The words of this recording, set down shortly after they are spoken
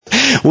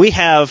We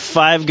have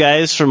 5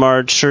 guys from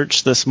our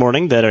church this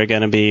morning that are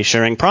going to be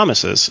sharing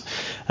promises.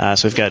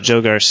 So we've got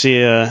Joe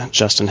Garcia,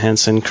 Justin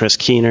Henson, Chris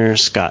Keener,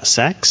 Scott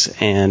Sachs,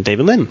 and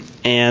David Lim.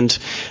 And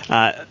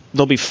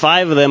there'll be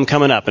 5 of them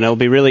coming up, and it'll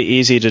be really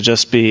easy to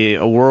just be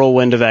a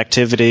whirlwind of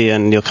activity,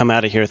 and you'll come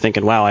out of here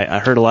thinking, wow, I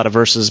heard a lot of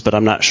verses, but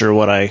I'm not sure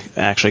what I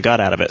actually got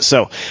out of it.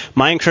 So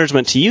my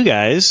encouragement to you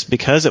guys,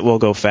 because it will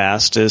go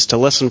fast, is to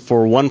listen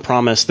for one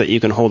promise that you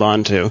can hold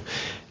on to.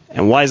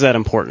 And why is that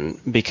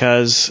important?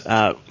 Because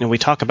we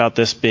talk about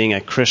this being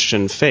a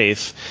Christian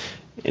faith.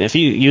 And if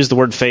you use the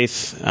word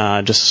faith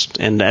just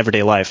in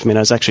everyday life, I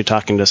was actually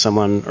talking to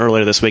someone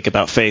earlier this week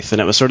about faith,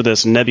 and it was sort of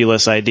this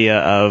nebulous idea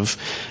of,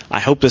 I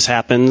hope this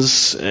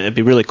happens. It'd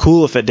be really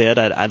cool if it did.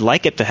 I'd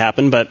like it to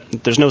happen,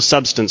 but there's no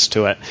substance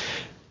to it.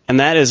 And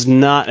that is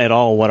not at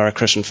all what our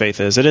Christian faith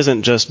is. It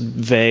isn't just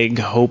vague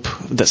hope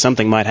that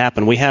something might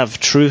happen. We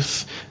have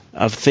truth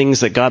of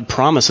things that God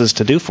promises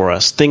to do for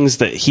us, things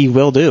that He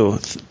will do,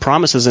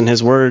 promises in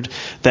His Word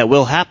that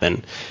will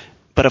happen.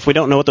 But if we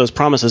don't know what those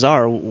promises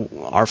are,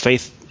 our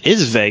faith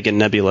is vague and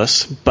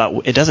nebulous,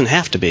 but it doesn't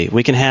have to be.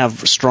 We can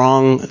have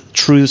strong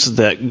truths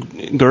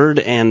that gird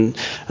and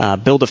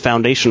build a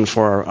foundation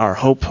for our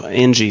hope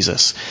in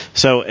Jesus.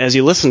 So as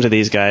you listen to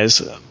these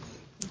guys,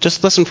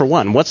 just listen for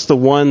one. What's the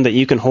one that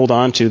you can hold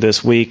on to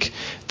this week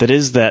that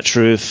is that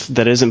truth,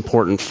 that is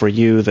important for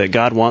you, that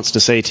God wants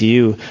to say to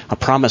you, a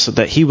promise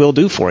that He will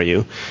do for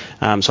you?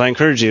 So I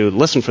encourage you,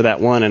 listen for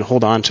that one and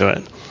hold on to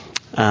it.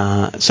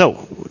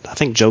 So I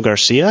think Joe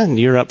Garcia,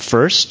 you're up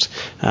first.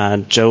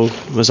 Joe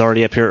was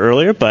already up here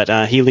earlier,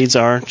 but he leads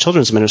our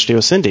children's ministry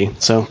with Cindy.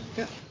 So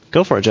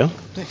Go for it, Joe.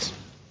 Thanks.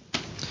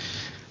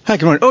 Hi,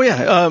 good morning. Oh,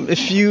 yeah.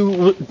 If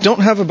you don't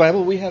have a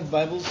Bible, we have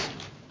Bibles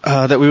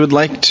that we would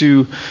like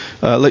to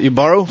let you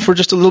borrow for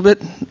just a little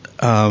bit.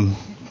 I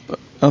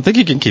don't think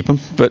you can keep them,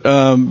 but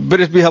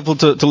it'd be helpful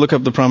to look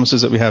up the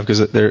promises that we have,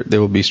 because they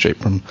will be straight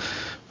from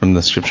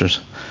the Scriptures.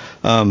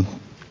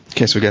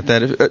 Okay, so we got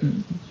that.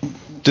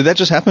 Did that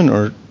just happen?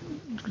 Or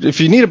if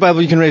you need a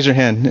Bible, you can raise your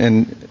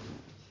hand.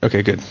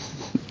 Okay, good.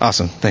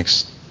 Awesome.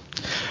 Thanks.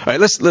 All right,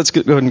 let's go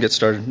ahead and get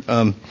started.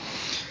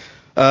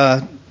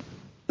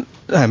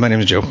 Hi, my name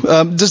is Joe.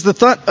 Does the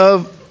thought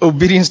of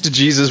obedience to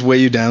Jesus weigh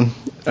you down?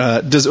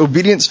 Does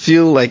obedience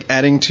feel like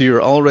adding to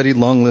your already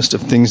long list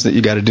of things that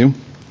you got to do?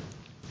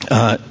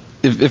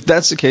 If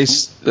that's the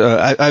case,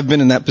 I've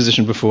been in that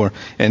position before,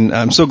 and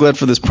I'm so glad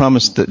for this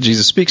promise that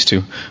Jesus speaks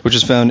to, which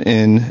is found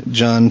in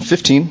John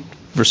 15,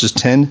 verses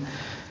 10,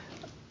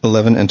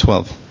 11, and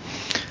 12.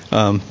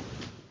 Awesome,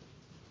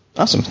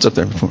 it's up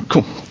there before.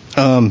 Cool.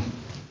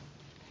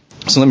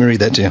 So let me read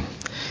that to you.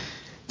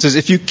 It says,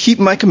 if you keep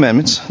my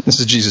commandments, this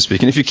is Jesus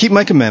speaking, if you keep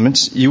my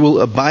commandments, you will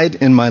abide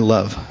in my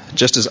love,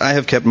 just as I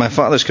have kept my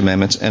Father's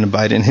commandments and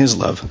abide in his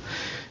love.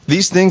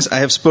 These things I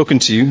have spoken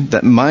to you,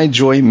 that my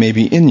joy may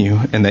be in you,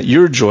 and that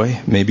your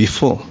joy may be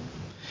full.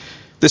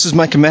 This is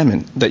my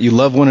commandment, that you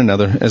love one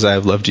another as I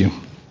have loved you.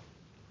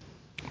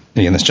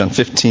 Again, that's John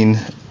 15,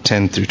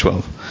 10 through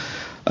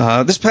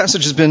 12. This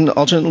passage has been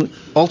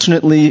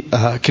alternately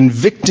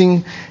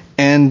convicting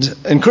and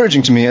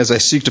encouraging to me as I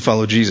seek to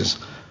follow Jesus.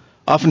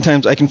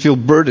 Oftentimes I can feel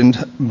burdened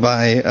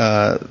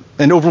by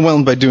and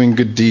overwhelmed by doing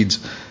good deeds.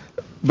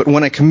 But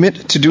when I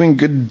commit to doing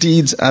good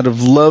deeds out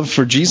of love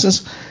for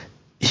Jesus,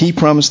 he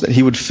promised that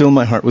he would fill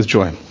my heart with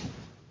joy.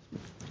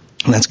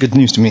 And that's good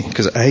news to me,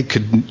 because I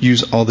could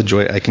use all the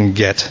joy I can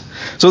get.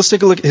 So let's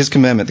take a look at his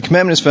commandment. The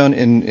commandment is found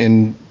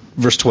in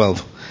verse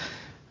 12.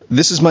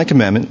 This is my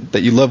commandment,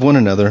 that you love one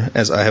another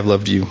as I have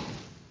loved you.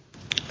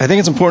 I think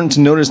it's important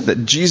to notice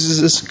that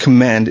Jesus'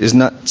 command is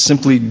not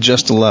simply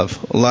just to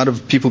love. A lot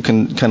of people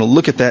can kind of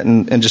look at that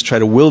and just try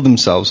to will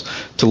themselves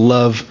to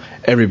love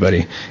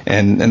everybody.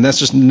 And that's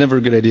just never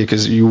a good idea,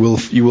 because you will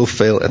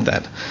fail at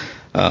that.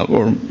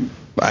 Or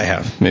I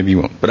have. Maybe you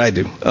won't, but I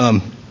do.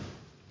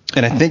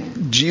 And I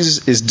think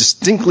Jesus is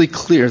distinctly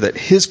clear that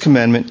his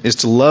commandment is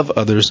to love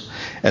others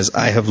as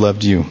I have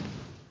loved you.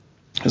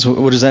 So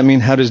what does that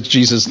mean? How does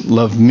Jesus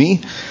love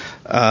me?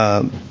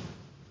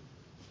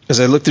 As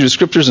I looked through the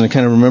Scriptures and I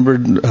kind of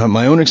remembered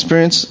my own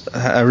experience,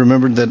 I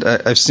remembered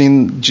that I've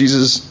seen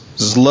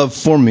Jesus' love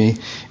for me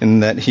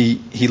in that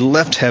he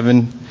left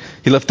heaven,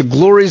 he left the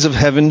glories of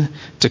heaven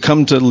to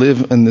come to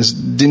live in this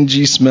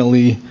dingy,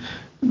 smelly,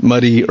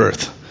 muddy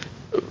earth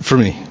for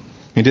me.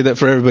 He did that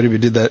for everybody,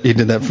 but he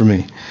did that for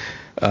me.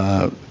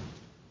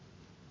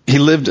 He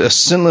lived a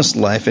sinless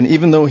life, and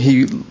even though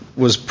he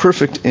was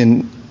perfect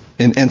and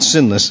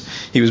sinless,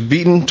 he was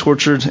beaten,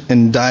 tortured,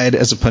 and died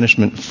as a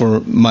punishment for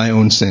my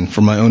own sin,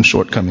 for my own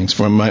shortcomings,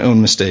 for my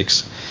own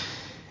mistakes.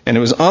 And it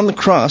was on the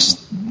cross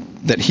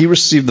that he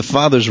received the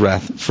Father's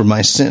wrath for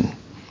my sin.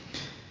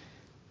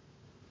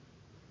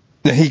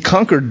 Now, he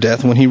conquered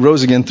death when he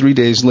rose again 3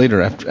 days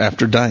later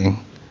after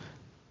dying.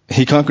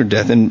 He conquered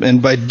death,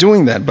 and by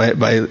doing that,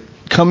 by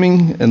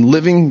coming and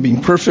living,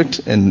 being perfect,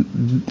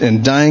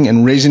 and dying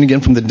and raising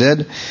again from the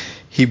dead,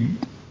 he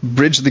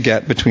bridged the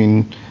gap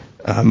between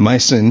my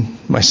sin,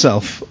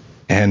 myself,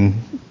 and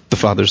the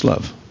Father's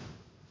love.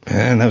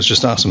 And that was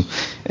just awesome.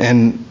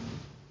 And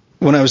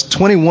when I was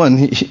 21,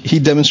 he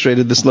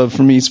demonstrated this love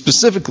for me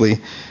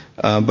specifically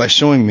by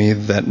showing me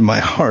that my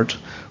heart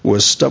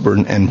was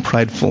stubborn and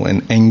prideful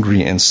and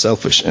angry and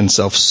selfish and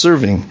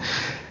self-serving.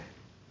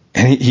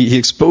 And he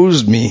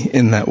exposed me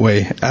in that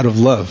way out of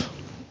love.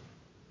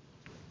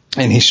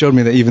 And he showed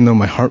me that even though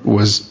my heart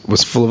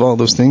was full of all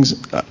those things,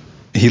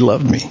 he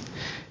loved me.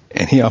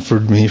 And he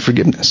offered me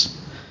forgiveness.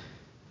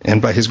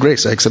 And by his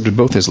grace, I accepted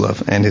both his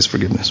love and his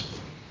forgiveness.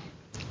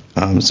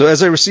 So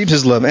as I received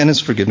his love and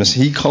his forgiveness,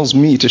 he calls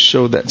me to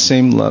show that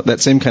same love, that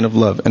same kind of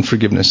love and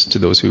forgiveness to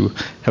those who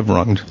have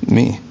wronged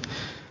me.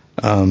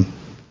 Let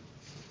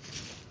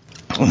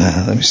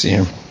me see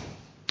here.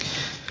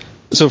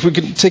 So if we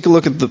could take a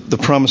look at the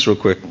promise real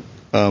quick.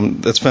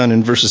 That's found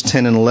in verses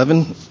 10 and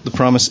 11. The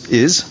promise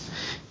is,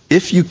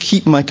 if you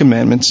keep my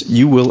commandments,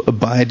 you will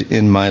abide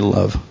in my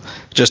love,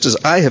 just as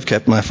I have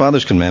kept my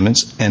Father's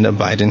commandments and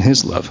abide in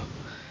his love.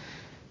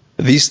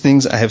 These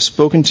things I have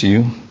spoken to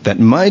you, that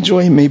my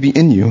joy may be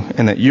in you,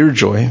 and that your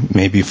joy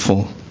may be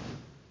full.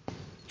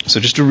 So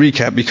just to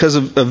recap, because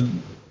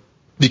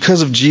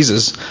of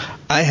Jesus,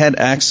 I had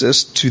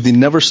access to the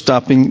never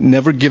stopping,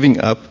 never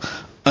giving up,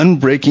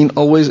 unbreaking,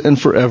 always and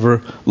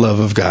forever love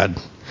of God.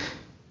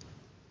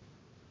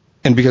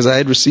 And because I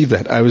had received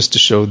that, I was to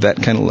show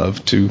that kind of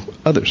love to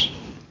others.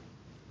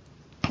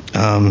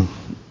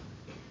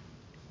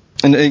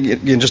 And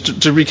again,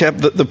 just to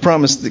recap the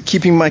promise, that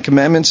keeping my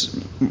commandments,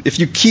 if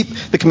you keep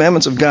the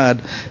commandments of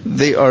God,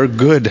 they are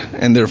good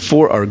and they're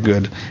for our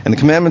good. And the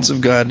commandments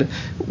of God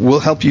will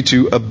help you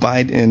to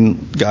abide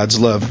in God's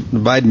love.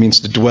 Abide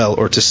means to dwell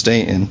or to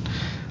stay in.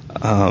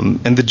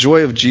 And the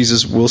joy of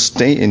Jesus will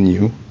stay in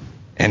you,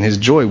 and his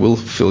joy will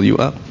fill you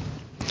up.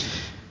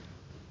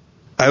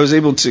 I was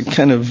able to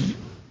kind of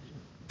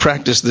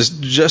practice this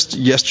just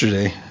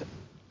yesterday.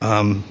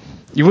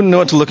 You wouldn't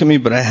know it to look at me,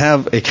 but I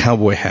have a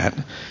cowboy hat.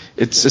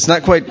 It's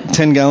not quite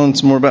 10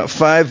 gallons, more about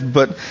 5,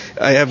 but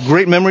I have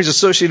great memories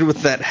associated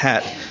with that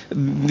hat.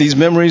 These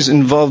memories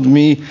involved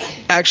me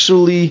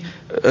actually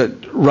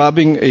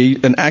robbing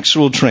an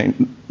actual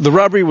train. The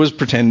robbery was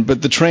pretend,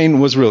 but the train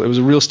was real. It was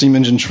a real steam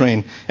engine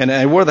train. And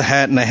I wore the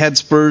hat, and I had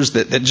spurs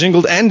that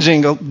jingled and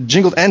jangled.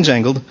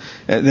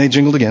 And they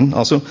jingled again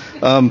also.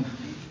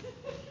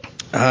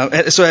 So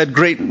I had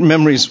great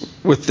memories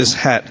with this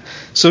hat.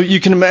 So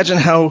you can imagine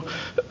how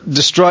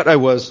distraught I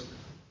was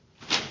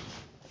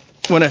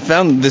when I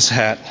found this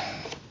hat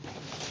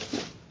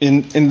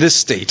in this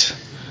state.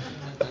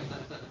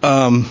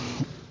 For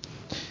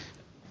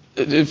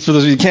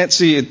those of you who can't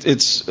see,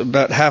 it's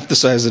about half the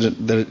size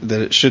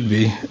that it should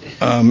be.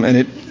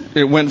 And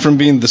it went from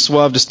being the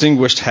suave,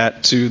 distinguished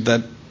hat to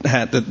that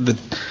hat that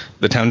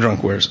the town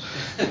drunk wears,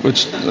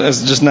 which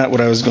is just not what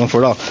I was going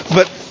for at all.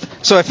 But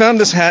so I found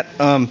this hat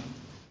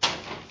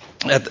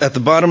at the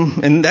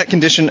bottom, in that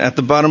condition, at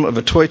the bottom of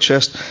a toy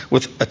chest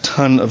with a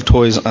ton of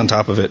toys on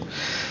top of it.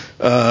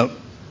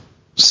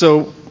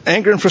 So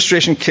anger and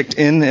frustration kicked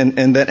in,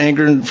 and that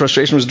anger and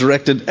frustration was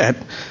directed at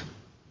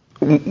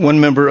one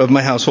member of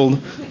my household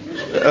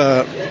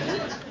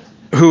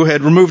who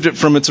had removed it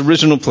from its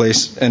original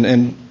place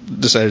and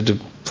decided to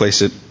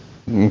place it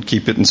and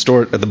keep it and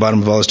store it at the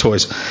bottom of all his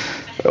toys,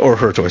 or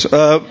her toys.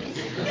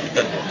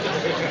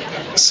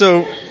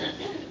 So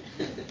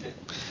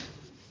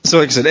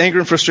like I said, anger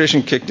and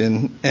frustration kicked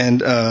in,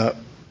 and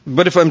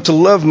but if I'm to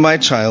love my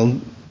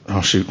child,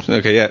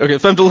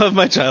 if I'm to love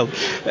my child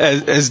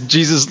as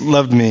Jesus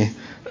loved me,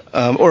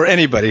 or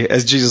anybody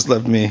as Jesus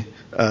loved me,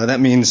 that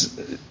means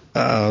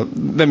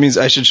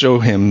I should show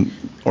him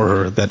or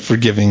her that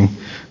forgiving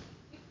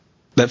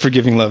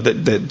love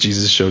that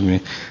Jesus showed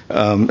me.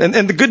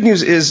 And the good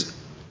news is,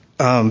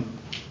 I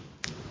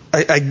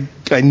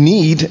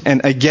need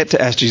and I get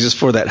to ask Jesus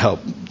for that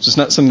help. So it's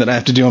not something that I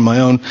have to do on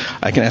my own.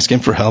 I can ask him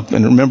for help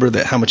and remember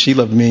that how much he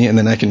loved me, and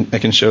then I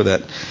can show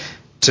that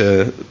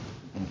to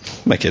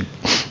my kid.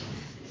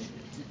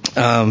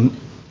 And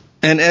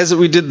as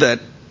we did that,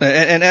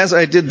 and as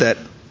I did that,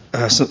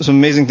 some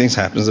amazing things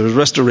happened. There was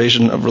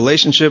restoration of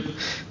relationship.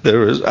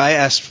 I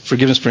asked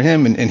forgiveness for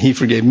him, and he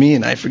forgave me,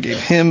 and I forgave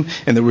him,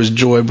 and there was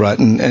joy brought.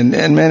 And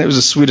man, it was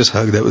the sweetest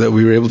hug that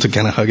we were able to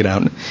kind of hug it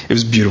out. It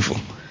was beautiful.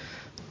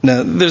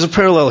 Now, there's a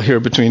parallel here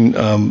between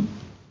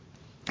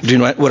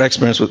what I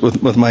experienced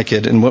with my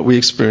kid and what we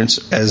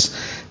experience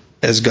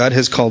as God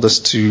has called us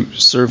to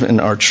serve in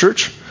our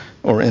church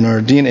or in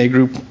our DNA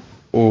group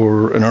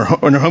or in our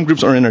home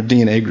groups or in our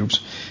DNA groups.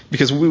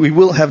 Because we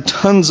will have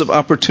tons of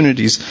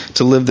opportunities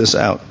to live this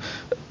out.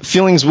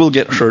 Feelings will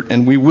get hurt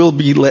and we will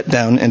be let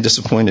down and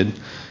disappointed.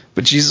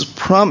 But Jesus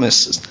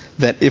promised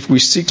that if we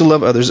seek to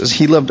love others as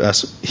he loved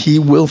us, he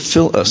will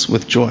fill us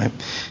with joy.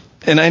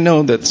 And I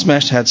know that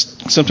smashed hats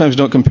sometimes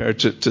don't compare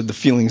to the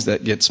feelings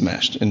that get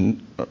smashed.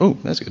 And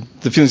that's good.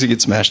 The feelings that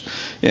get smashed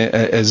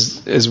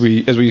as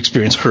we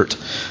experience hurt.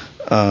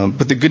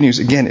 But the good news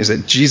again is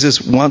that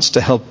Jesus wants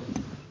to help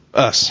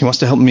us. He wants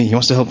to help me. He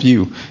wants to help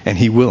you, and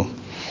he will.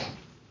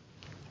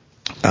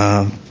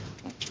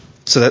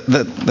 So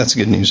that's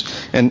good news.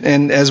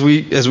 And as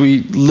we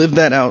live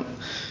that out,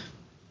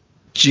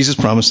 Jesus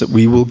promised that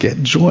we will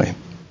get joy.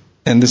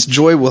 And this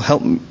joy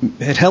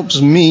it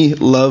helps me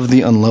love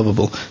the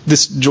unlovable.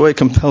 This joy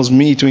compels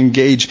me to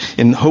engage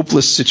in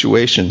hopeless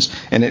situations.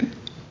 And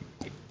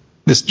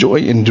this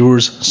joy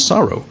endures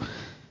sorrow.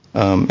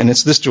 And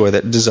it's this joy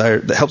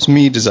that helps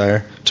me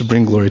desire to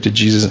bring glory to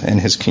Jesus and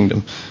his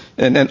kingdom.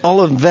 And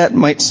all of that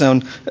might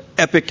sound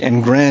epic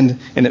and grand,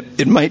 and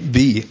it might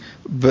be,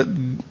 but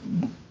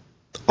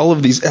all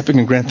of these epic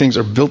and grand things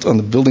are built on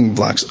the building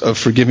blocks of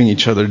forgiving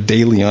each other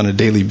daily on a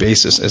daily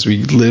basis as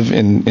we live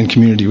in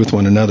community with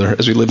one another,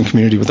 as we live in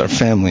community with our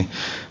family.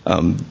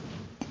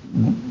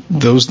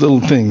 Those little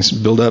things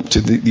build up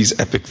to these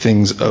epic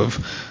things of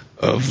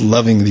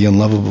loving the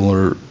unlovable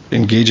or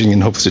engaging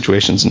in hopeless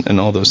situations and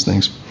all those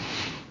things.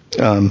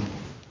 And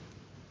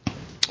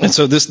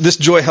so this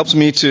joy helps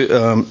me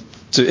to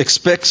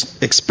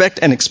expect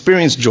and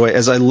experience joy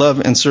as I love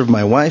and serve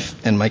my wife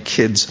and my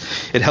kids.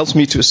 It helps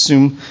me to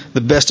assume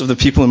the best of the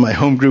people in my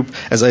home group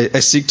as I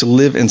seek to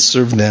live and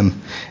serve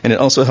them. And it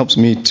also helps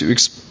me to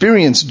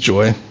experience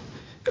joy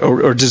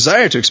or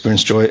desire to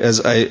experience joy as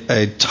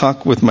I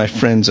talk with my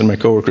friends and my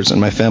coworkers and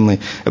my family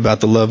about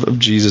the love of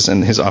Jesus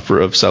and his offer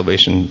of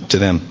salvation to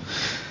them.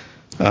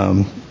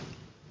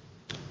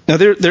 Now,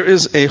 there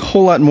is a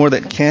whole lot more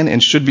that can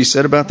and should be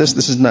said about this.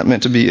 This is not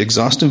meant to be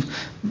exhaustive,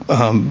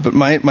 but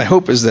my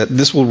hope is that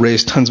this will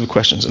raise tons of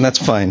questions, and that's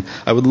fine.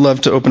 I would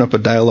love to open up a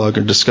dialogue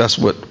or discuss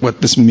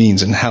what this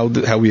means and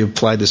how we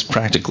apply this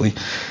practically.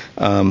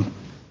 But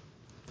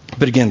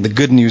again, the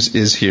good news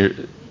is here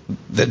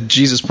that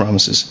Jesus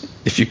promises,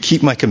 if you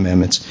keep my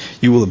commandments,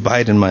 you will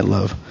abide in my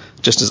love,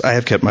 just as I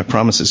have kept my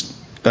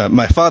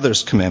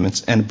Father's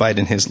commandments and abide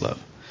in his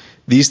love.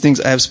 These things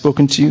I have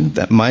spoken to you,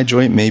 that my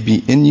joy may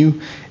be in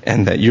you,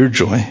 and that your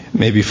joy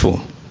may be full.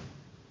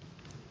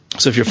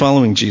 So if you're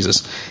following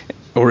Jesus,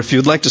 or if you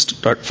would like to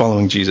start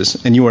following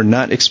Jesus, and you are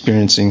not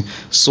experiencing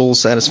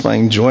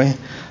soul-satisfying joy,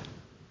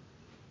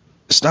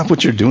 stop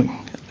what you're doing.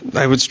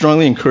 I would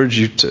strongly encourage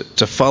you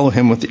to follow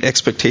him with the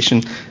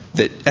expectation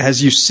that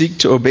as you seek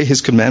to obey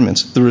his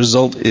commandments, the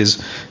result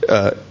is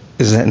that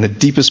in the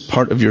deepest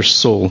part of your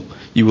soul,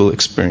 you will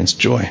experience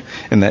joy.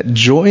 And that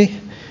joy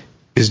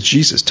is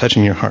Jesus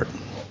touching your heart.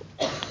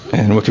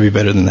 And what could be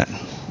better than that?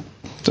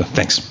 So,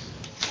 thanks.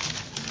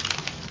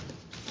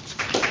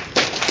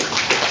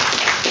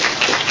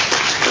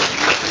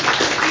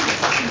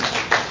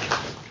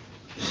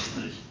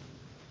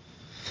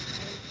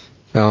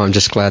 Well, I'm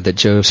just glad that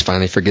Joe's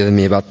finally forgiven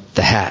me about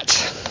the hat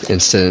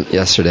incident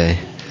yesterday.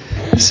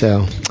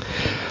 So,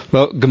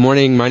 well, good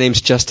morning. My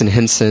name's Justin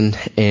Henson,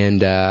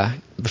 and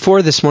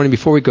before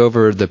we go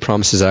over the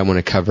promises I want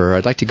to cover,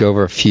 I'd like to go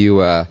over a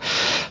few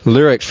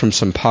lyrics from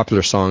some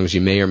popular songs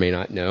you may or may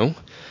not know.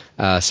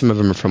 Some of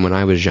them are from when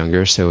I was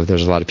younger, so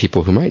there's a lot of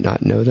people who might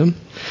not know them.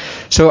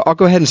 So I'll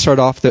go ahead and start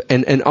off.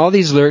 And all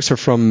these lyrics are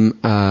from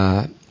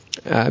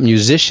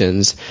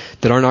musicians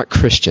that are not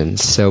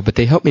Christians. But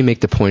they help me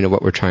make the point of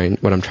what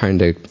I'm trying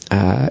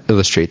to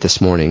illustrate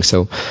this morning.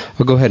 So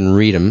I'll go ahead and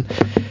read them.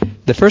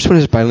 The first one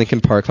is by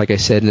Linkin Park, like I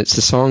said, and it's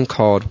a song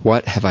called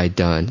 "What Have I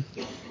Done?"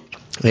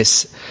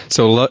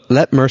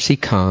 Let mercy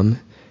come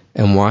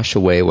and wash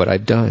away what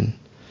I've done.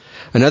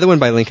 Another one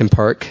by Linkin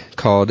Park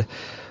called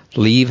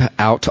 "Leave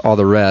Out All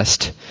the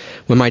Rest."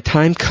 When my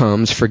time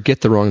comes,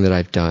 forget the wrong that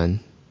I've done.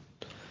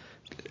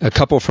 A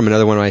couple from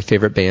another one of my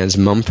favorite bands,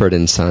 Mumford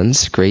 &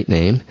 Sons, great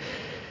name.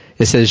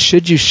 It says,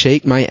 should you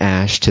shake my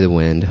ash to the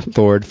wind,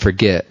 Lord,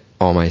 forget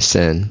all my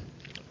sin.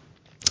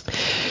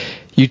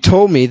 You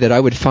told me that I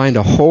would find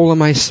a hole in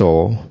my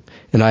soul,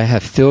 and I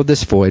have filled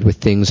this void with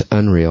things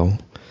unreal.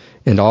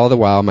 And all the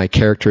while my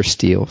character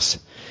steals.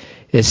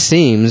 It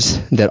seems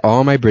that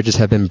all my bridges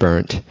have been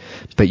burnt,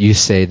 but you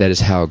say that is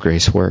how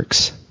grace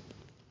works.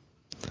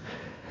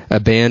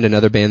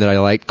 Another band that I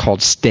like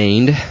called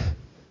Stained,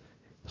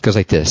 goes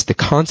like this. The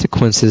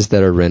consequences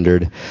that are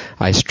rendered,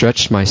 I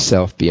stretched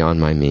myself beyond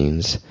my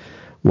means.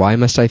 Why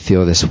must I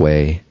feel this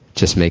way?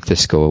 Just make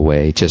this go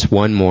away. Just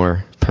one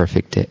more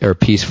perfect day, or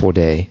peaceful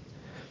day.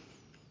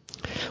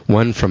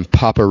 One from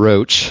Papa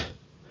Roach.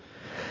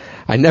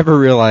 I never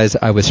realized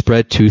I was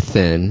spread too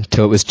thin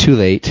till it was too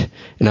late,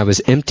 and I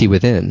was empty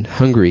within,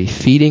 hungry,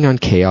 feeding on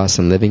chaos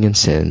and living in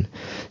sin,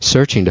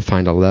 searching to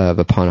find a love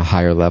upon a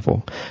higher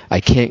level. I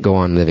can't go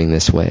on living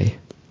this way.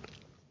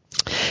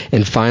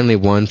 And finally,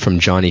 one from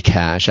Johnny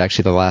Cash,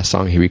 actually the last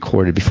song he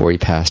recorded before he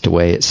passed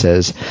away. It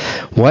says,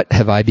 what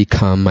have I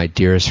become, my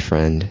dearest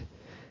friend?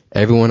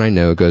 Everyone I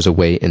know goes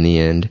away in the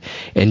end,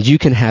 and you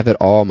can have it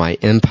all, my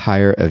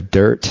empire of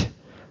dirt.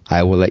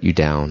 I will let you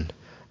down.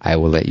 I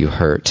will let you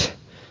hurt.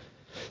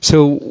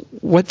 So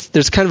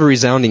there's kind of a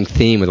resounding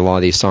theme with a lot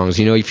of these songs.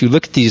 You know, if you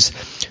look at these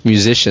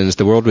musicians,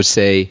 the world would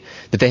say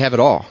that they have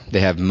it all. They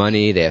have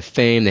money, they have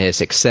fame, they have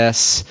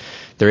success.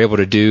 They're able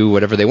to do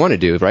whatever they want to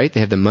do, right? They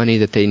have the money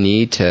that they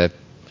need to,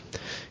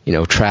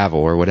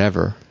 travel or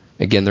whatever.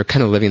 Again, they're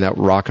kind of living that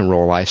rock and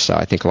roll lifestyle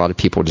I think a lot of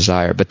people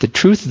desire. But the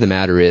truth of the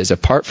matter is,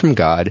 apart from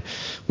God,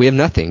 we have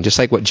nothing. Just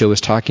like what Joe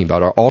was talking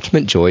about, our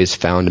ultimate joy is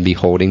found in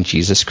beholding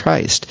Jesus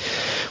Christ.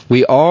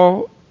 We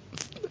all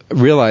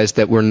realize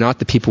that we're not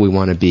the people we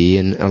want to be,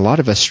 and a lot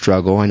of us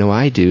struggle, I know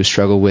I do,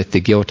 struggle with the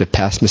guilt of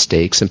past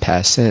mistakes and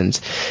past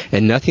sins.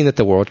 And nothing that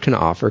the world can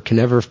offer can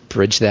ever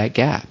bridge that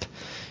gap.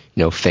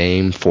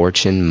 Fame,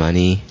 fortune,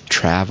 money,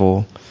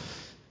 travel,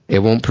 it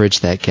won't bridge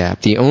that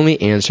gap. The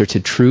only answer to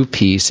true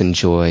peace and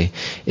joy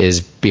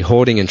is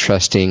beholding and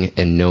trusting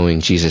and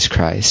knowing Jesus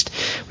Christ.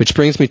 Which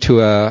brings me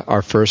to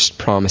our first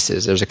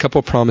promises. There's a couple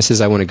of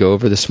promises I want to go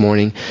over this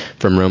morning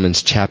from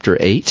Romans chapter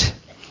 8.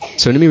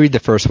 So let me read the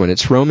first one.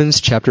 It's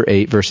Romans chapter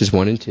 8, verses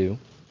 1 and 2.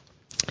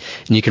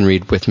 And you can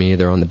read with me.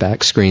 They're on the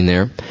back screen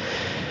there.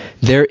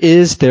 There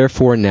is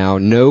therefore now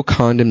no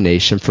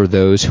condemnation for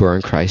those who are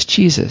in Christ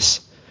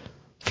Jesus.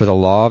 For the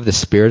law of the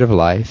Spirit of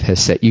life has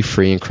set you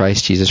free in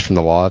Christ Jesus from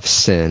the law of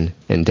sin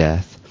and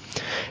death.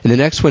 And the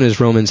next one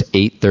is Romans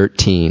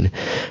 8:13.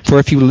 For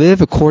if you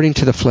live according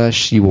to the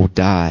flesh, you will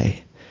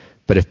die.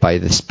 But if by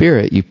the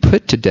Spirit you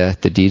put to death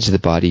the deeds of the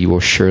body, you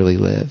will surely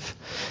live.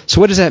 So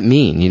what does that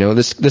mean?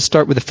 Let's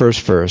start with the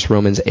first verse,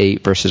 Romans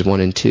 8, verses 1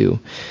 and 2.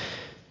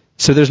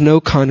 So there's no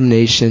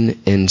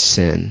condemnation in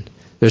sin.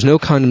 There's no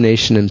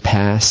condemnation in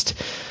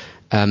past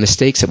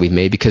mistakes that we've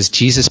made because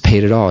Jesus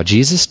paid it all.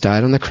 Jesus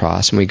died on the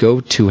cross, and we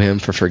go to him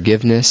for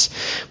forgiveness.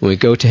 When we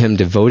go to him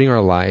devoting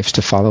our lives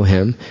to follow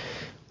him,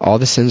 all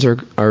the sins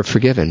are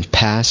forgiven,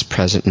 past,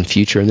 present, and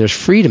future, and there's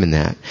freedom in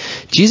that.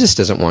 Jesus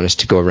doesn't want us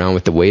to go around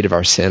with the weight of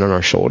our sin on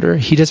our shoulder.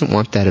 He doesn't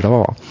want that at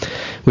all.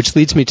 Which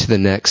leads me to the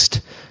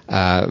next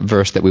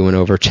verse that we went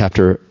over,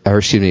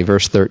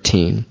 verse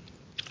 13.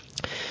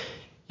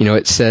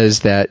 It says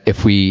that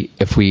if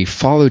we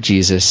follow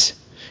Jesus,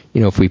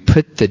 if we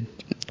put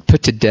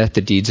to death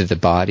the deeds of the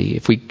body,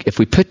 if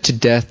we put to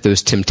death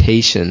those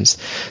temptations,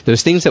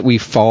 those things that we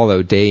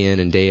follow day in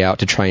and day out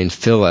to try and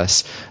fill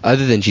us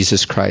other than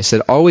Jesus Christ,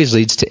 it always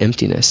leads to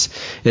emptiness.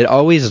 It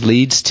always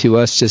leads to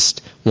us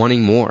just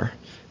wanting more.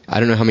 I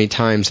don't know how many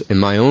times in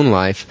my own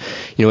life,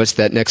 it's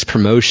that next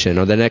promotion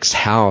or the next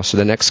house or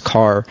the next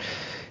car,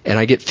 and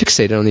I get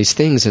fixated on these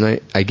things,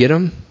 and I get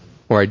them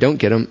or I don't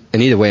get them,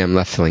 and either way I'm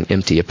left feeling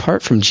empty.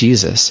 Apart from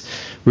Jesus,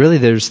 really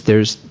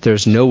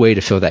there's no way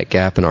to fill that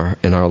gap in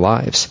our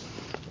lives.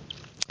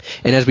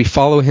 And as we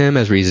follow him,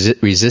 as we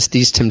resist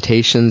these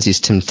temptations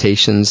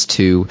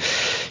to,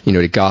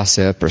 to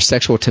gossip or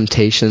sexual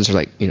temptations, or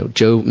like,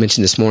 Joe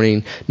mentioned this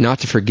morning,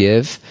 not to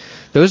forgive,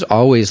 those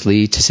always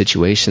lead to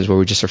situations where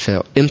we just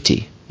feel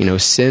empty.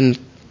 Sin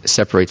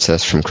separates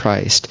us from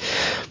Christ.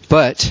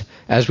 But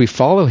as we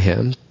follow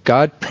him,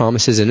 God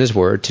promises in his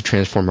word to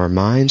transform our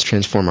minds,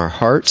 transform our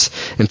hearts.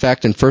 In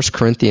fact, in 1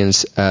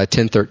 Corinthians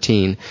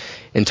 10:13,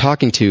 in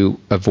talking to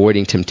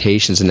avoiding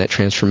temptations and that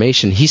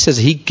transformation, he says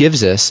he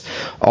gives us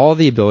all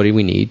the ability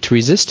we need to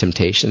resist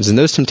temptations. And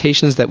those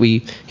temptations that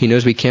he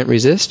knows we can't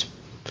resist,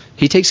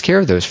 he takes care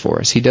of those for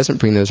us. He doesn't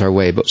bring those our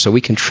way, but so we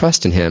can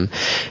trust in him.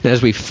 And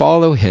as we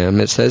follow him,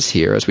 it says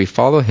here, as we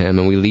follow him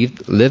and we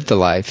live the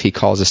life he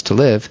calls us to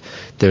live,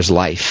 there's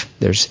life.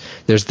 There's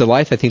the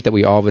life I think that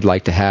we all would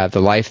like to have,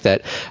 the life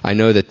that I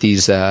know that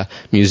these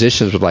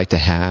musicians would like to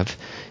have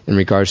in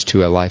regards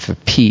to a life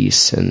of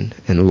peace and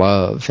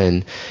love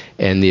and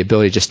the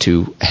ability just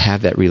to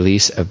have that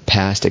release of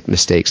past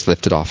mistakes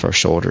lifted off our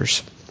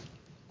shoulders.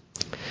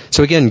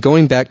 So again,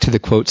 going back to the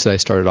quotes that I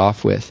started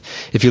off with,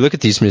 if you look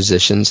at these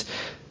musicians,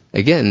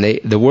 again,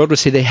 the world would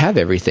say they have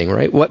everything,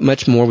 right? What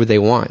much more would they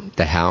want?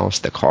 The house,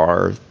 the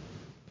car,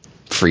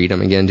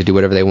 freedom, again, to do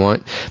whatever they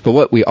want. But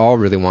what we all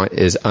really want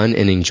is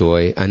unending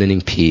joy,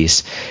 unending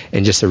peace,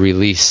 and just a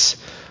release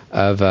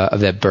of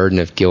that burden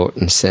of guilt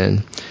and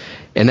sin.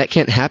 And that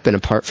can't happen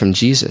apart from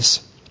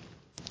Jesus.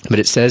 But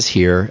it says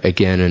here,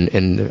 again,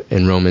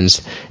 in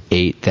Romans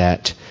 8,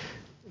 that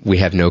we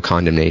have no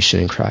condemnation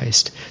in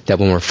Christ. That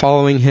when we're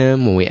following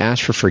him, when we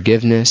ask for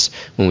forgiveness,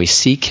 when we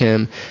seek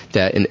him,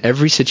 that in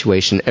every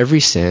situation, every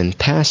sin,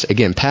 past,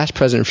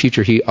 present, and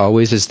future, he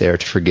always is there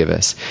to forgive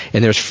us.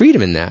 And there's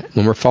freedom in that.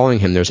 When we're following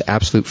him, there's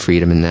absolute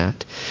freedom in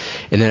that.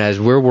 And then as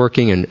we're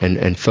working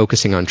and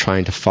focusing on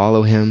trying to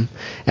follow him,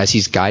 as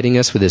he's guiding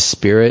us with his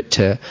Spirit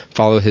to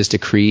follow his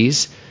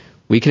decrees,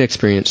 we can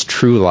experience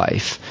true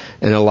life,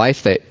 and a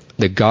life that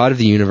the God of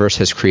the universe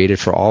has created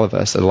for all of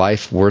us, a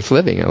life worth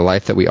living, a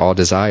life that we all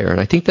desire. And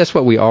I think that's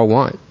what we all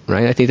want,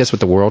 right? I think that's what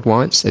the world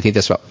wants. I think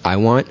that's what I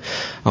want.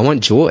 I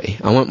want joy.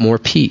 I want more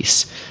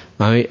peace.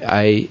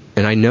 I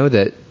know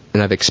that,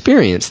 and I've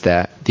experienced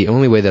that, the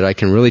only way that I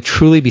can really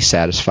truly be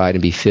satisfied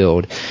and be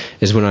filled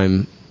is when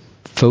I'm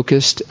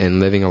focused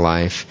and living a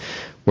life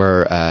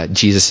where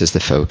Jesus is the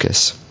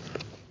focus.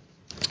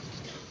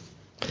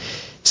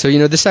 So,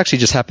 this actually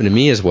just happened to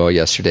me as well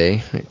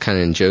yesterday, kind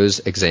of in Joe's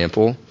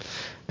example.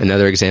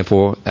 Another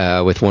example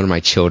with one of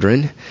my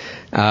children.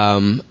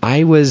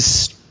 I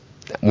was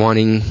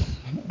wanting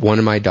one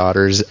of my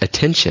daughter's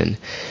attention,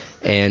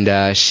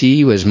 and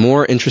she was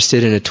more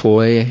interested in a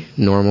toy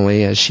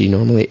normally, as she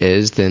normally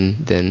is,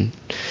 than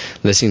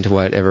listening to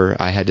whatever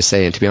I had to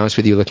say. And to be honest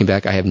with you, looking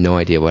back, I have no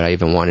idea what I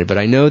even wanted, but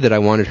I know that I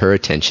wanted her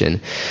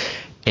attention.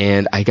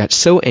 And I got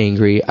so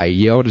angry, I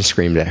yelled and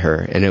screamed at her,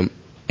 and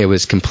it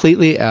was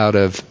completely out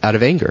of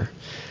anger.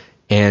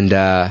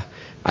 And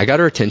I got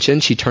her attention.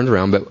 She turned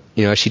around, but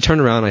as she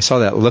turned around, I saw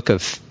that look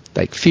of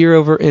like fear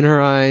in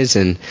her eyes,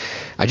 and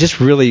I just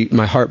really,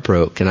 my heart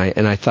broke, and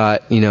I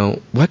thought,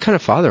 what kind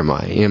of father am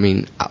I? I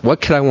mean,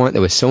 what could I want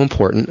that was so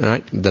important,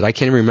 that I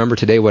can't even remember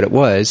today what it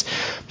was,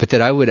 but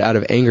that I would, out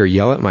of anger,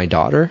 yell at my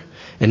daughter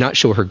and not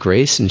show her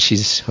grace, and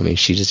she's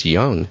just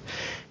young.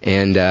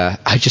 And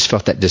I just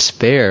felt that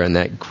despair and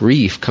that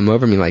grief come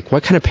over me, like,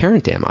 what kind of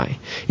parent am I?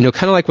 Kind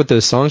of like what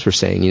those songs were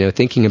saying,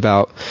 thinking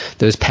about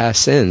those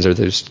past sins or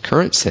those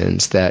current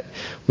sins that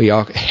we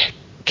all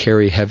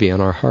carry heavy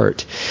on our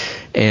heart.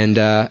 And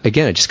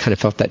again, I just kind of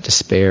felt that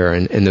despair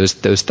and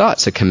those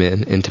thoughts that come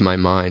into my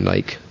mind,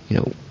 like,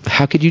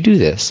 how could you do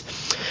this?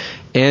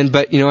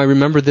 But I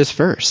remember this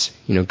verse.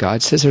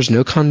 God says there's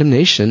no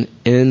condemnation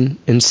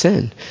in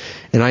sin.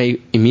 And I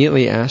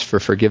immediately asked for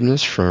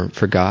forgiveness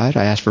for God.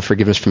 I asked for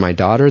forgiveness for my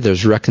daughter.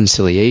 There's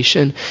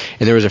reconciliation.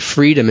 And there was a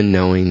freedom in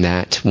knowing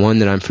that, one,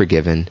 that I'm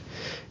forgiven,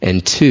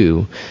 and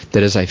two,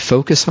 that as I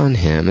focus on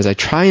Him, as I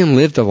try and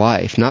live the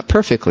life, not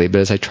perfectly,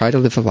 but as I try to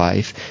live the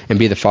life and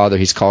be the father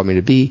He's called me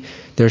to be,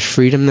 there's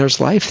freedom,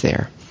 there's life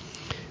there.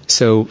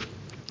 So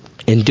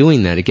in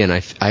doing that, again,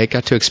 I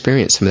got to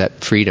experience some of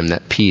that freedom,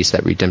 that peace,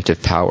 that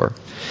redemptive power.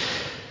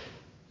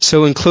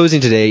 So in closing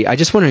today, I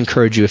just want to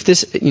encourage you, if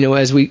this,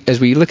 as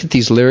we look at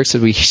these lyrics,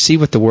 as we see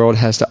what the world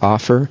has to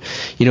offer,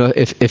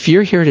 if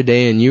you're here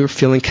today and you're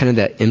feeling kind of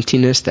that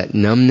emptiness, that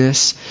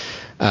numbness,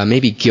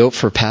 maybe guilt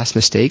for past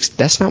mistakes,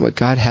 that's not what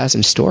God has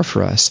in store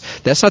for us.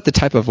 That's not the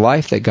type of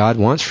life that God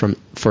wants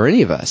for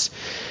any of us.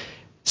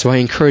 So I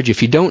encourage you,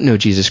 if you don't know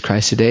Jesus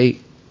Christ today,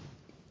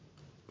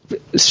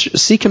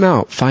 seek Him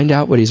out. Find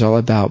out what He's all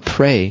about.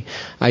 Pray.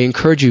 I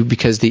encourage you,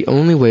 because the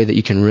only way that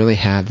you can really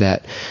have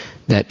that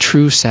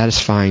true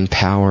satisfying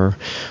power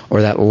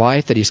or that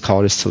life that He's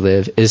called us to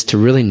live is to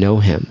really know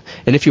Him.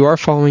 And if you are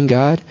following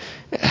God,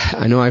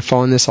 I know I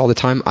fall in this all the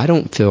time. I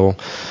don't feel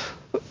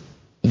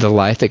the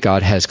life that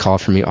God has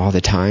called for me all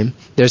the time.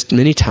 There's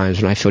many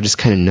times when I feel just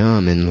kind of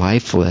numb and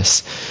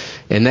lifeless.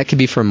 And that could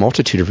be for a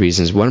multitude of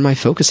reasons. What am I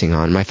focusing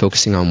on? Am I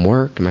focusing on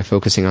work? Am I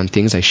focusing on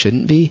things I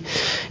shouldn't be?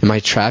 Am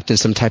I trapped in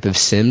some type of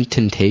sin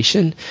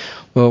temptation?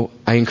 Well,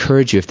 I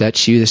encourage you, if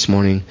that's you this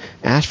morning,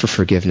 ask for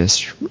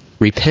forgiveness.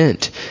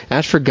 Repent.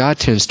 Ask for God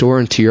to restore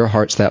into your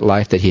hearts that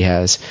life that He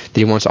has, that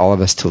He wants all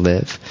of us to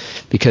live.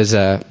 Because,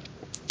 in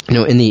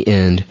the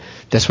end,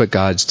 that's what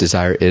God's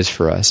desire is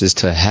for us, is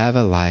to have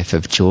a life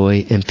of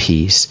joy and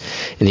peace.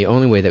 And the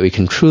only way that we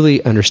can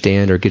truly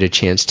understand or get a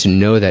chance to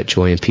know that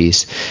joy and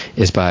peace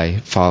is by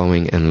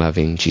following and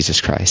loving Jesus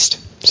Christ.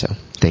 So,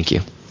 thank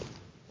you.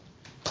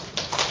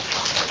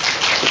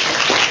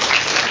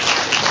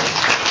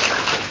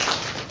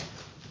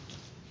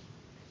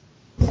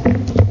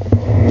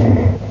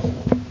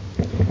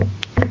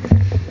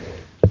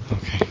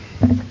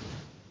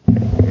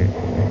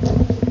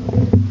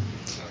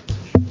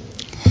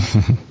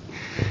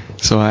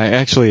 So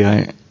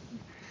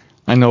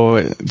I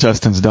know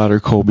Justin's daughter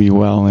Colby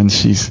well, and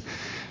she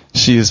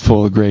is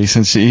full of grace.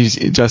 And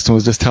Justin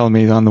was just telling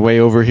me on the way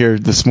over here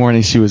this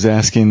morning, she was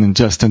asking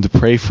Justin to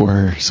pray for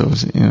her. So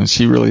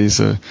she really is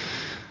a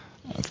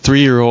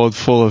 3-year-old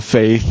full of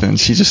faith, and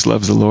she just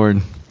loves the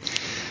Lord.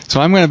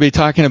 So I'm going to be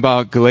talking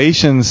about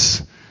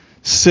Galatians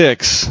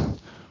 6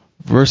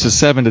 verses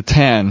 7 to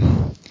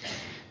 10.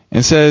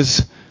 It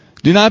says,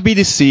 "Do not be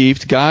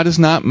deceived, God is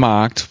not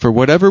mocked, for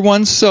whatever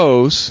one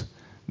sows,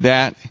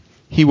 that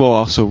he will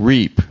also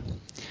reap.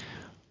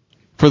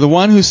 For the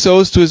one who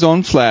sows to his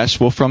own flesh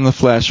will from the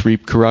flesh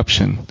reap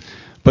corruption.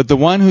 But the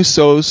one who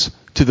sows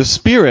to the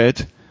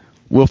Spirit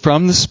will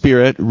from the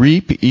Spirit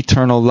reap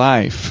eternal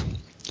life.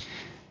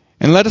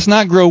 And let us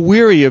not grow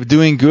weary of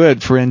doing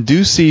good, for in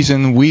due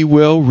season we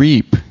will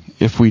reap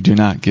if we do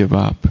not give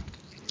up.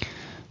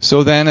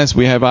 So then, as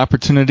we have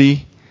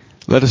opportunity,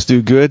 let us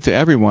do good to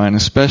everyone,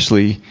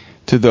 especially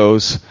to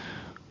those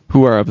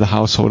who are of the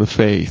household of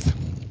faith."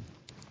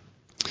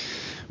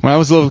 When I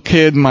was a little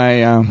kid,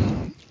 my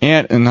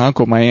aunt and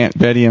uncle, my Aunt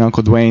Betty and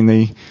Uncle Dwayne,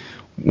 they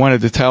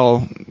wanted to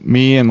tell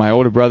me and my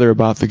older brother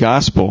about the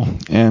gospel.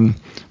 And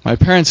my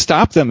parents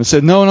stopped them and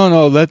said,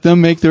 no, let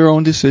them make their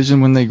own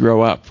decision when they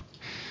grow up.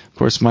 Of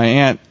course, my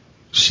aunt,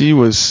 she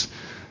was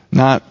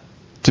not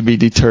to be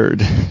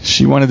deterred.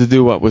 She wanted to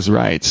do what was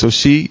right. So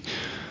she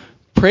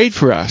prayed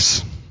for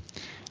us.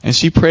 And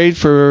she prayed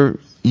for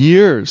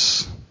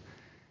years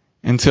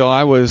until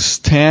I was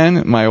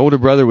 10. My older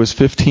brother was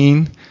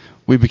 15.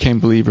 We became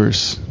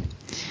believers.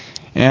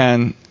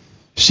 And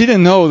she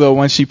didn't know, though,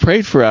 when she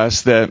prayed for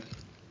us that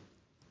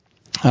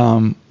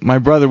my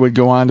brother would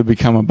go on to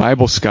become a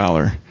Bible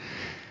scholar.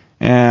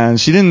 And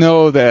she didn't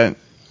know that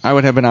I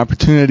would have an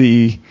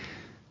opportunity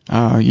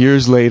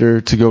years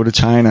later to go to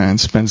China and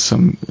spend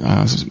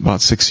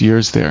about 6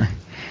 years there.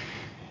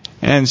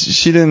 And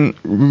she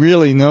didn't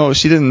know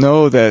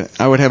that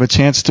I would have a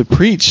chance to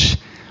preach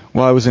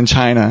while I was in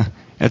China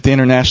at the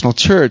International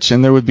Church.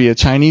 And there would be a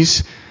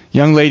Chinese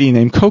young lady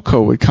named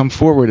Coco would come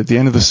forward at the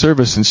end of the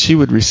service, and she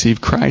would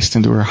receive Christ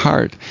into her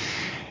heart.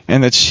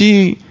 And that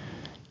she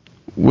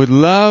would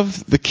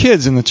love the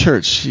kids in the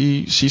church.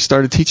 She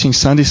started teaching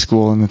Sunday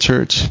school in the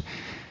church.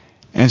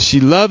 And she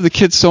loved the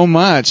kids so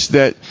much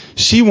that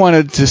she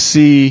wanted to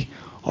see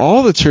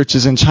all the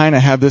churches in China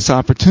have this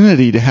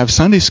opportunity to have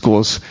Sunday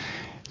schools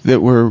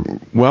that were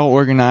well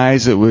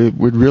organized, that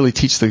would really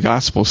teach the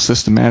gospel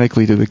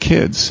systematically to the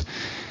kids.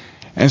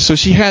 And so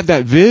she had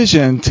that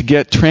vision to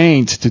get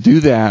trained to do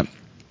that.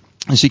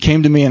 And she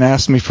came to me and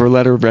asked me for a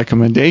letter of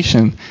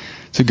recommendation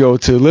to go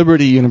to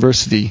Liberty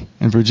University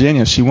in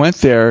Virginia. She went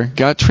there,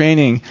 got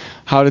training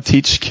how to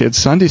teach kids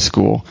Sunday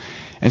school,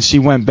 and she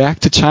went back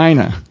to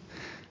China.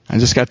 I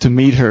just got to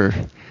meet her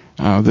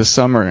this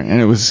summer, and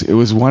it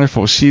was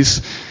wonderful.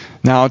 She's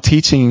now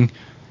teaching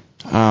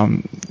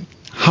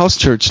house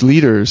church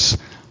leaders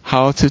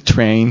how to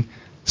train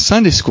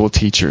Sunday school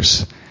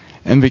teachers.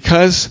 And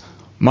because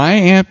my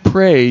aunt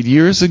prayed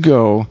years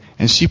ago,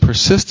 and she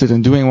persisted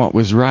in doing what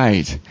was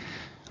right,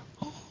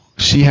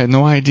 she had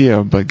no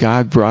idea, but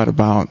God brought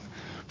about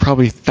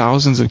probably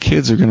thousands of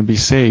kids are going to be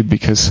saved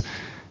because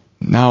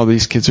now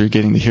these kids are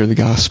getting to hear the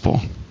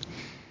gospel.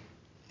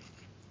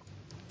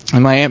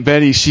 And my Aunt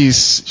Betty,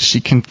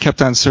 she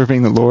kept on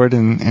serving the Lord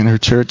in her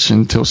church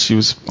until she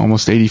was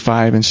almost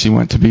 85, and she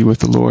went to be with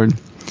the Lord.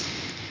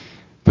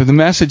 But the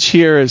message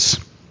here is,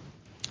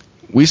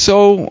 we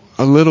sow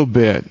a little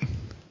bit,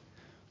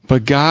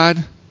 but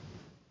God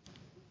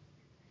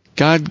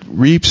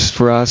reaps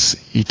for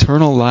us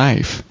eternal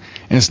life.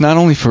 And it's not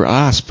only for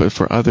us, but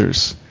for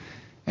others.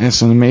 And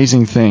it's an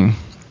amazing thing.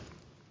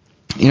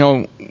 You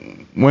know,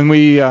 when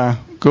we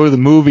go to the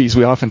movies,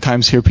 we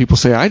oftentimes hear people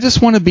say, I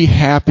just want to be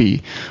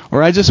happy,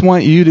 or I just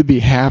want you to be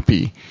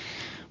happy.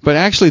 But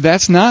actually,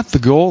 that's not the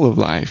goal of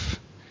life.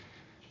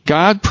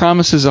 God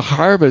promises a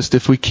harvest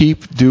if we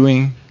keep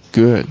doing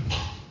good.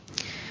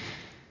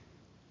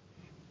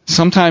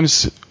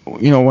 Sometimes,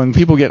 you know, when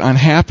people get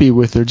unhappy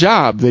with their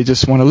job, they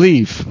just want to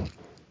leave.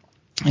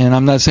 And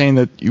I'm not saying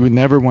that you would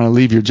never want to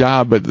leave your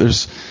job, but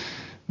there's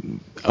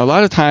a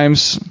lot of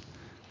times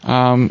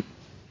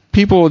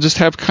people just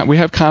we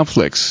have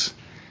conflicts.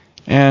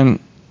 And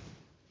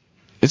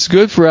it's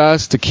good for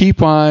us to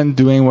keep on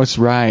doing what's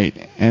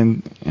right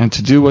and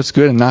to do what's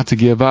good and not to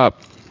give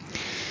up.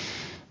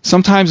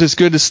 Sometimes it's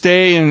good to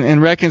stay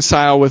and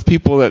reconcile with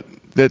people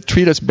that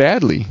treat us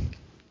badly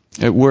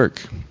at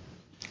work,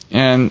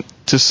 and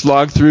to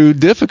slog through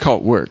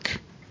difficult work,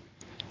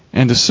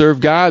 and to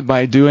serve God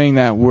by doing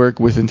that work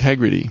with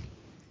integrity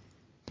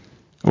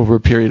over a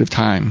period of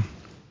time.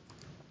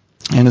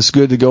 And it's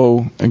good to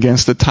go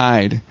against the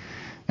tide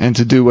and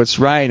to do what's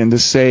right and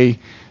to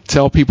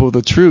tell people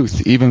the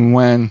truth, even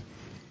when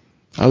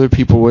other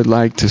people would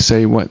like to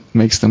say what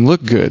makes them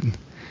look good.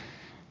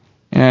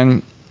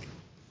 And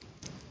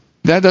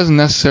that doesn't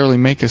necessarily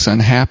make us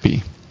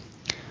unhappy,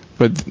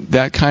 but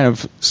that kind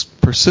of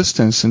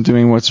persistence in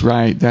doing what's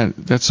right,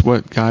 that's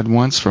what God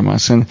wants from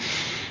us. And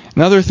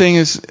another thing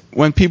is,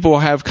 when people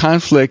have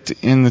conflict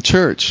in the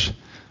church,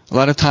 a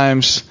lot of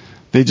times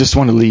they just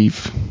want to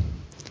leave.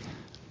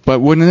 But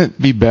wouldn't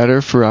it be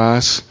better for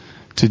us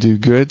to do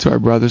good to our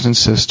brothers and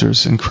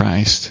sisters in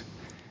Christ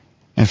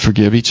and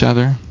forgive each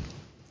other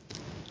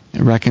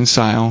and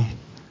reconcile,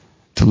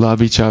 to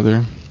love each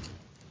other?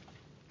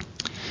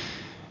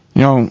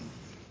 You know,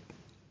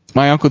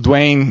 my Uncle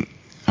Dwayne,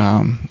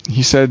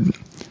 he said,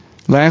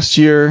 last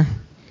year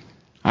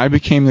I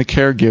became the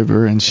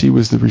caregiver and she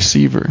was the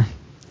receiver.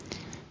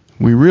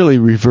 We really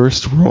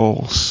reversed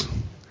roles.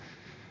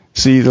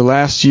 See, the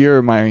last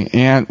year my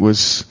aunt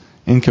was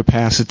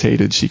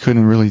incapacitated. She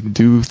couldn't really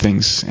do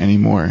things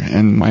anymore,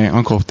 and my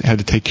uncle had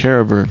to take care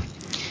of her.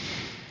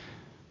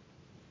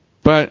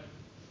 But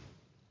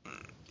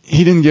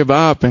he didn't give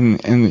up,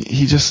 and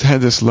he just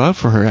had this love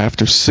for her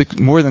after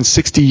more than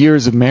 60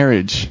 years of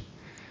marriage.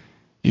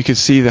 You could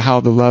see how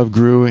the love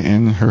grew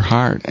in her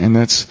heart, and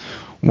that's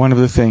one of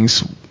the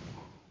things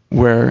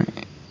where,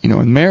 you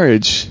know, in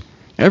marriage,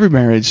 every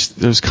marriage,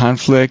 there's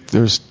conflict,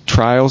 there's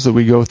trials that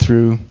we go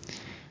through,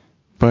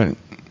 but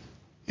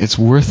it's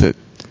worth it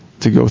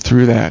to go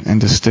through that and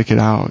to stick it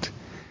out,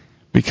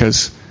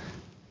 because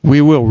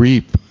we will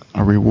reap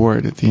a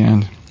reward at the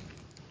end.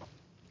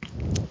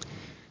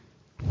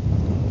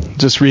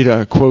 Just read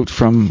a quote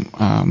from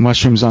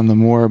Mushrooms on the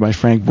Moor by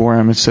Frank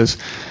Borum. It says,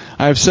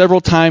 I have several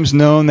times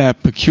known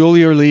that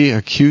peculiarly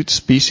acute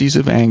species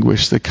of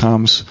anguish that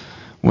comes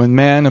when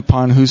men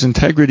upon whose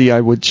integrity I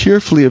would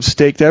cheerfully have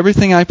staked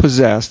everything I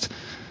possessed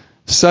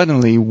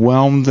suddenly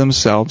whelmed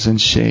themselves in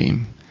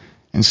shame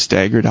and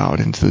staggered out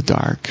into the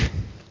dark.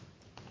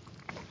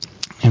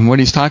 And what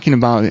he's talking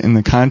about in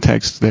the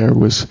context there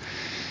was,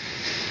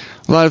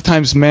 a lot of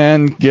times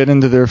men get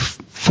into their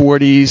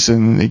 40s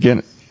and they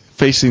get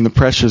facing the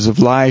pressures of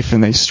life,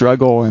 and they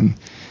struggle, and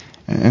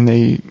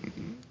they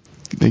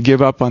give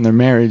up on their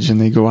marriage,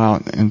 and they go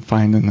out and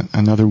find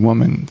another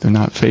woman. They're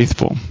not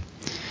faithful.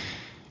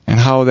 And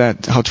how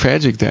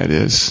tragic that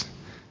is.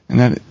 And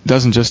that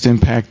doesn't just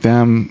impact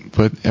them,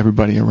 but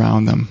everybody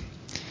around them.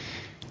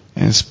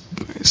 And it's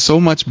so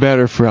much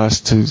better for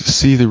us to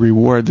see the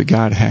reward that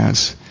God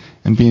has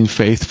in being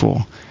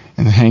faithful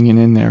and hanging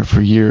in there for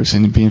years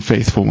and being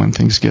faithful when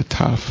things get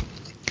tough.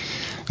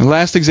 The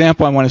last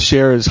example I want to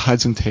share is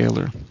Hudson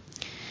Taylor.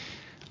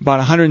 about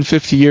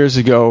 150 years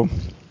ago,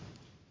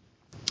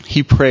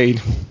 he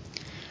prayed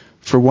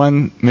for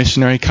one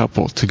missionary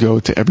couple to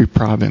go to every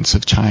province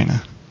of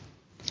China.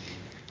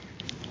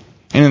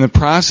 And in the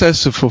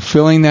process of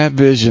fulfilling that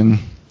vision,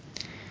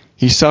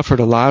 he suffered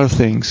a lot of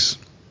things.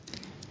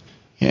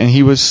 And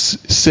he was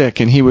sick,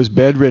 and he was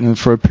bedridden.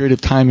 For a period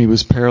of time, he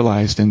was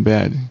paralyzed in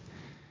bed.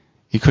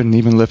 He couldn't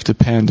even lift a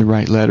pen to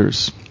write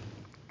letters.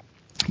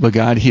 But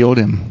God healed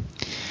him.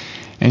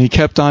 And he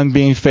kept on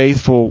being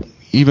faithful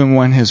even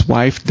when his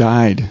wife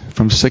died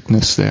from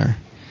sickness there.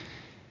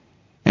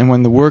 And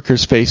when the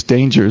workers faced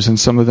dangers and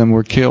some of them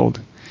were killed,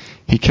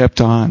 he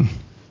kept on.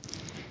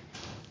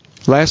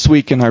 Last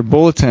week in our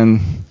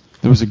bulletin,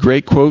 there was a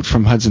great quote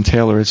from Hudson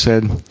Taylor. It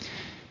said,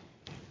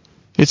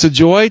 "It's a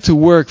joy to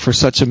work for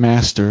such a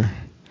master.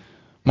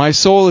 My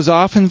soul is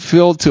often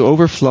filled to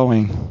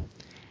overflowing,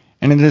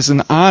 and it is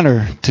an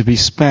honor to be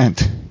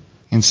spent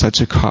in such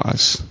a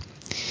cause.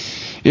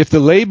 If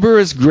the labor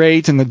is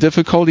great and the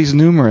difficulties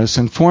numerous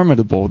and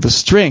formidable, the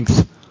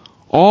strength,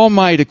 all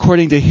might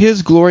according to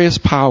His glorious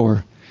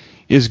power,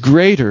 is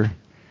greater,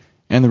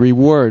 and the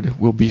reward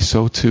will be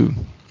so too."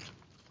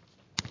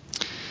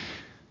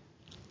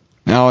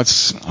 Now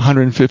it's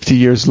 150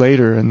 years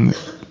later, and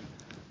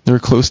there are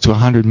close to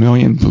 100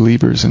 million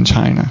believers in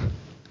China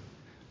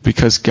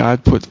because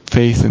God put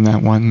faith in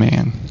that one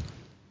man,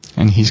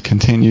 and he's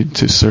continued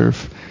to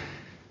serve.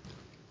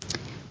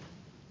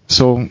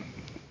 So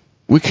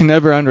we can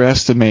never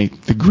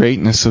underestimate the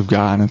greatness of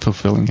God in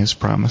fulfilling His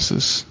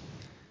promises.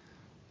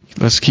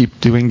 Let's keep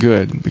doing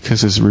good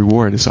because His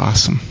reward is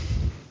awesome.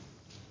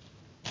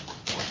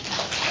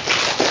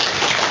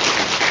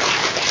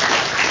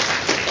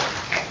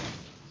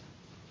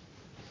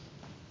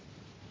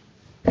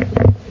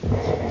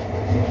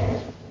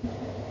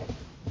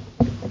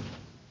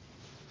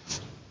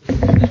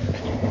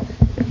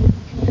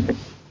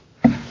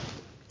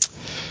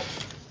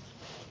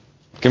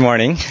 Good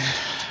morning.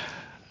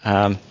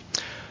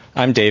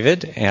 I'm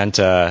David, and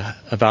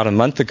about a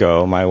month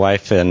ago, my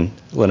wife and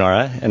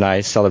Lenora and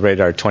I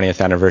celebrated our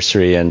 20th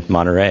anniversary in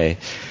Monterey.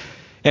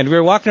 And we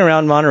were walking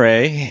around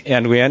Monterey,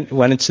 and we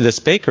went into this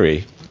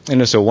bakery.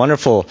 And it was a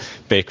wonderful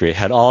bakery. It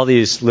had all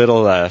these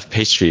little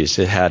pastries.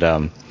 It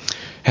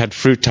had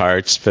fruit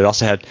tarts, but it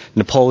also had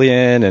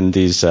Napoleon and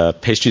these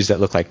pastries that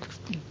look like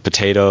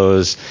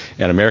potatoes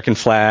and American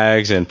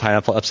flags and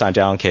pineapple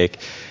upside-down cake.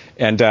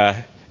 And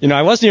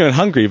I wasn't even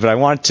hungry, but I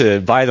wanted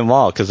to buy them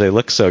all because they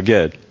looked so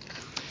good.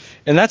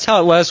 And that's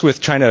how it was with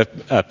trying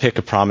to pick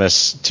a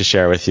promise to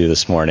share with you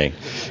this morning.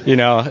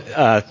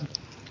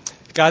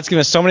 God's given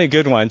us so many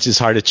good ones, it's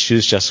hard to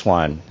choose just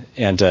one.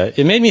 And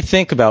it made me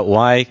think about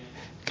why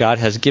God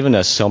has given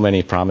us so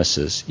many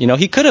promises.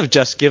 He could have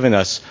just given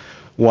us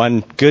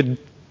one good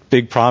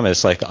big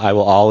promise, like, I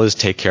will always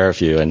take care of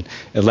you, and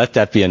let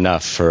that be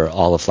enough for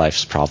all of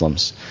life's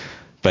problems.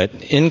 But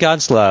in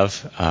God's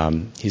love,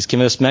 He's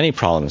given us many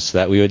problems so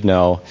that we would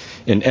know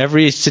in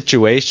every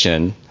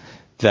situation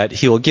that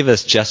He will give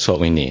us just what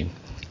we need.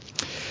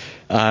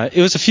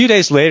 It was a few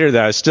days later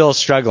that I was still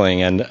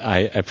struggling, and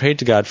I prayed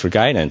to God for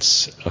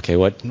guidance. Okay,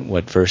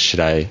 what verse should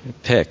I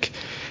pick?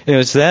 And it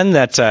was then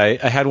that I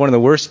had one of the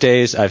worst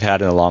days I've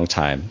had in a long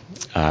time.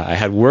 I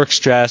had work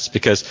stress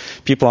because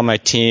people on my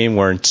team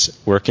weren't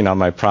working on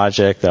my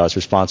project that I was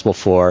responsible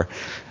for.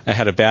 I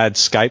had a bad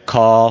Skype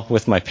call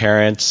with my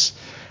parents.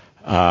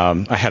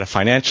 I had a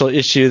financial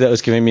issue that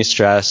was giving me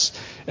stress,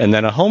 and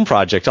then a home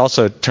project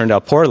also turned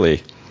out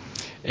poorly.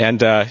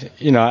 And,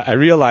 I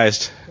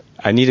realized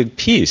I needed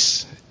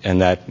peace,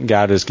 and that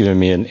God was giving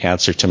me an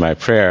answer to my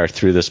prayer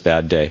through this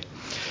bad day.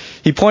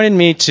 He pointed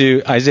me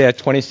to Isaiah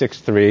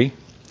 26:3,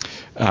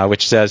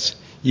 which says,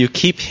 "You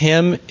keep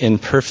him in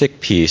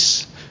perfect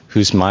peace,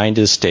 whose mind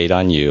is stayed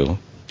on you,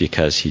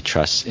 because he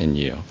trusts in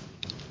you."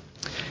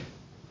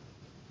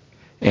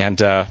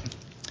 And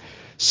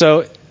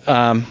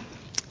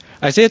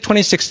Isaiah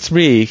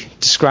 26:3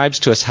 describes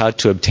to us how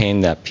to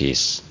obtain that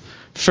peace.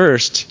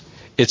 First,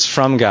 it's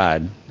from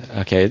God.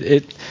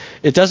 Okay,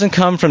 it doesn't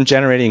come from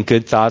generating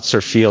good thoughts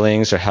or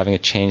feelings or having a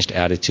changed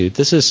attitude.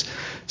 This is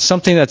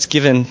something that's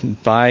given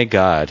by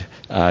God,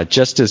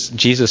 just as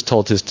Jesus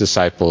told His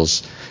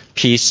disciples,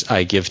 "Peace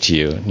I give to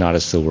you, not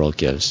as the world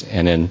gives."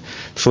 And in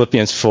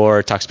Philippians 4,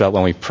 it talks about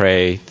when we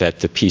pray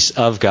that the peace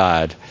of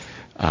God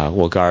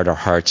will guard our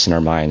hearts and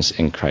our minds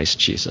in Christ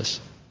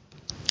Jesus.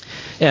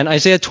 And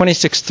Isaiah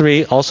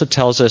 26:3 also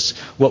tells us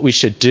what we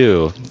should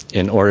do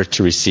in order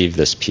to receive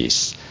this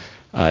peace.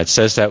 It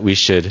says that we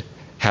should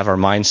have our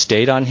mind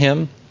stayed on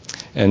Him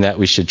and that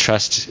we should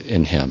trust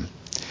in Him.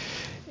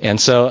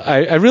 And so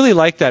I really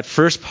like that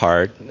first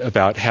part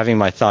about having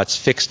my thoughts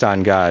fixed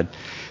on God.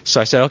 So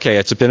I said, okay,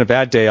 it's been a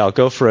bad day. I'll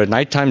go for a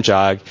nighttime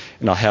jog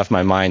and I'll have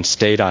my mind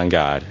stayed on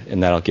God,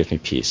 and that'll give me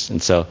peace.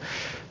 And so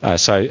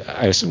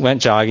I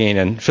went jogging,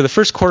 and for the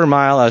first quarter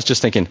mile, I was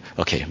just thinking,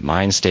 okay,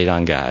 mind stayed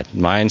on God,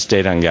 mind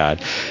stayed on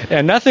God.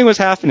 And nothing was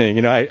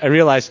happening. I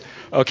realized,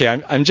 okay,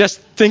 I'm just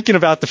thinking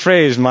about the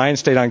phrase, mind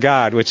stayed on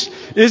God, which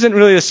isn't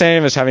really the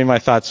same as having my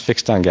thoughts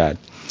fixed on God.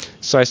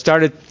 So I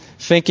started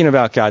thinking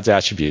about God's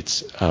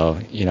attributes. Oh,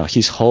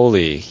 he's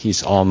holy,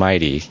 he's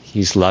almighty,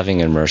 he's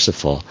loving and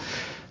merciful.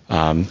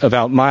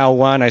 About mile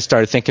 1, I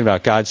started thinking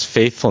about God's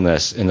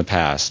faithfulness in the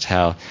past,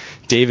 how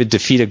David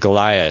defeated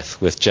Goliath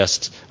with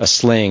just a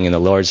sling and the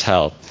Lord's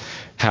help,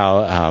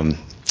 how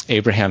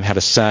Abraham had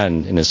a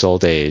son in his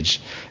old age,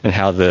 and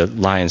how the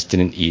lions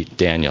didn't eat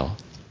Daniel.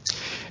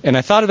 And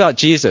I thought about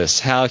Jesus,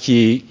 how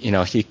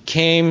he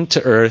came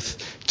to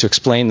earth to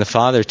explain the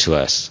Father to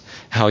us,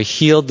 how he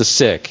healed the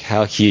sick,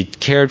 how he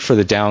cared for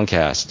the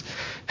downcast,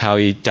 how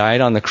he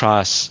died on the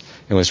cross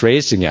and was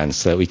raised again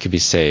so that we could be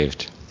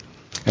saved.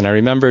 And I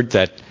remembered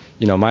that,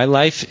 my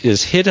life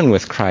is hidden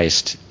with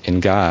Christ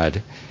in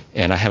God,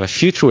 and I have a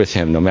future with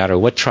him no matter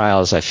what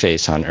trials I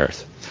face on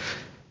earth.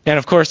 And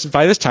of course,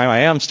 by this time, I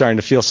am starting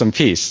to feel some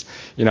peace.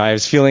 I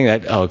was feeling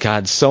that,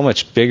 God's so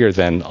much bigger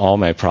than all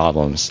my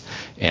problems,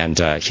 and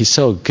he's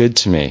so good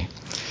to me.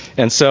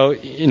 And so,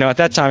 at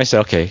that time, I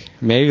said, okay,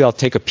 maybe I'll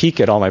take a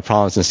peek at all my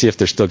problems and see if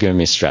they're still giving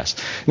me stress.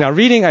 Now,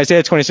 reading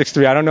Isaiah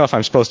 26:3, I don't know if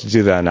I'm supposed to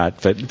do that or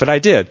not, but I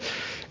did.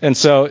 And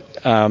so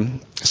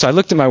I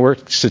looked at my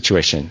work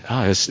situation.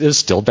 It was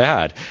still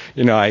bad.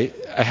 I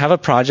have a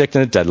project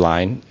and a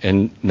deadline,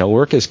 and no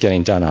work is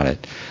getting done on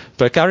it.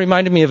 But God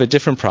reminded me of a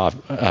different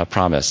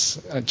promise,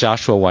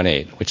 Joshua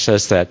 1:8, which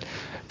says that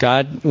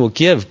God will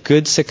give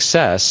good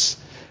success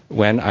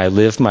when I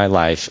live my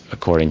life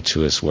according to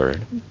his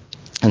word.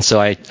 And so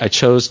I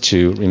chose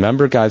to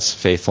remember God's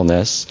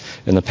faithfulness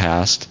in the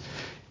past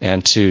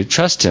and to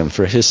trust him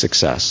for his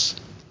success.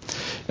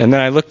 And then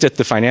I looked at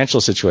the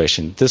financial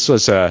situation. It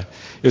was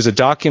a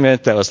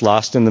document that was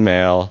lost in the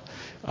mail,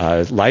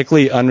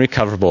 likely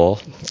unrecoverable,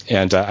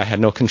 and I had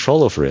no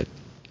control over it.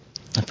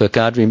 But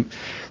God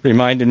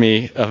reminded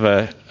me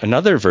of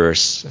another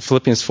verse,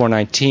 Philippians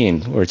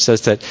 4:19, where it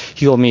says that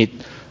he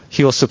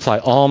will supply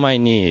all my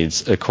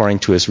needs according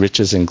to his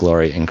riches and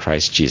glory in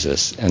Christ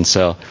Jesus. And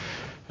so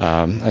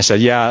I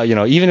said,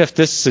 even if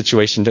this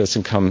situation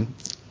doesn't come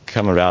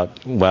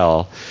about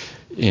well,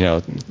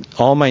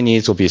 all my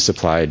needs will be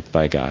supplied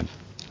by God.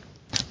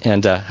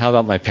 And how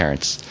about my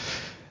parents?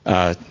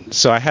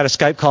 So I had a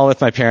Skype call with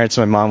my parents.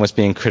 My mom was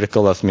being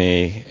critical of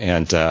me,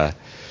 and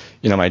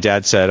my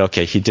dad said,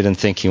 okay, he didn't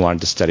think he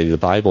wanted to study the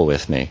Bible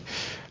with me.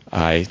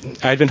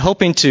 I'd been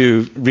hoping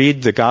to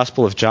read the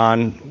Gospel of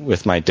John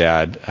with my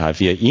dad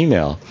via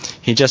email.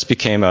 He just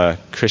became a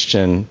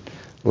Christian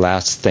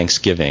last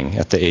Thanksgiving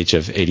at the age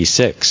of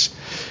 86.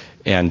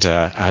 And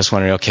I was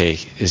wondering, okay,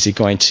 is he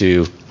going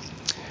to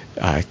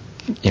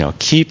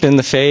keep in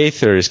the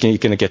faith, or is he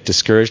going to get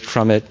discouraged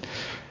from it?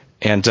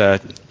 And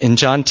in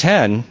John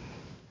 10,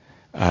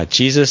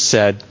 Jesus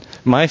said,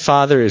 my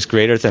Father is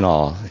greater than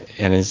all.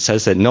 And it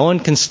says that no one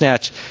can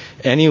snatch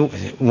any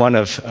one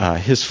of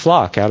his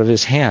flock out of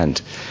his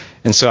hand.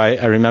 And so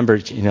I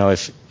remembered,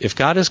 if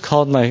God has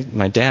called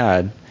my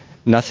dad,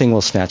 nothing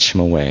will snatch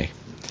him away.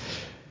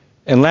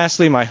 And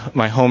lastly, my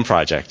home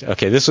project.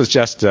 Okay, this was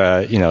just,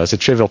 it's a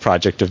trivial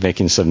project of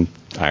making some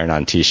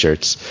iron-on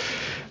T-shirts.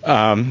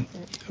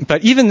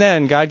 But even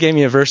then, God gave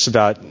me a verse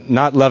about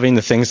not loving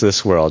the things of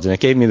this world, and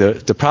it gave me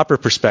the proper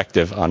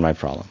perspective on my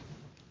problem.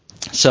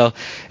 So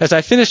as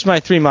I finished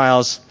my 3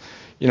 miles,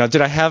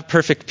 did I have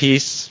perfect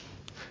peace?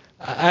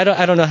 I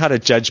don't know how to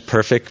judge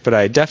perfect, but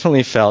I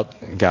definitely felt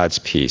God's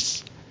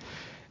peace.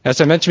 As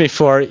I mentioned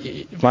before,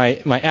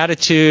 my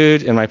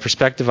attitude and my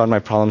perspective on my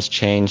problems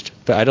changed,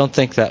 but I don't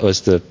think that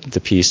was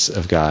the peace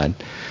of God.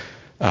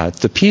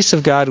 The peace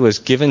of God was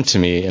given to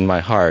me in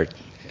my heart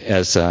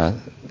as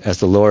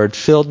the Lord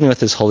filled me with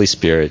his Holy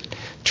Spirit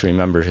to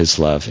remember his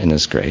love and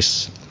his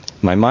grace.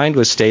 My mind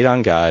was stayed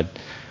on God.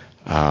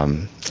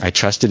 I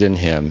trusted in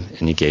him,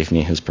 and he gave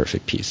me his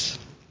perfect peace.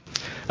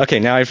 Okay,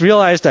 now I've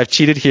realized I've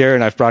cheated here,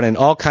 and I've brought in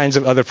all kinds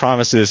of other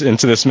promises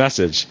into this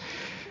message.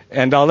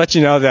 And I'll let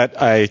you know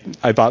that I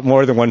bought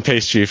more than one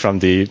pastry from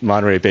the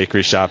Monterey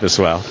Bakery shop as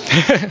well.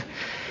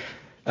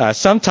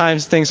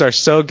 Sometimes things are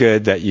so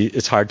good that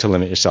it's hard to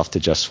limit yourself to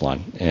just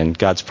one, and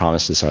God's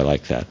promises are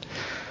like that.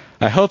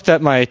 I hope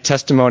that my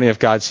testimony of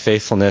God's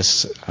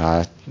faithfulness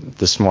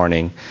this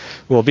morning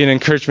will be an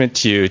encouragement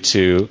to you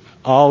to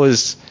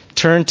always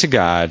turn to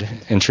God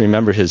and to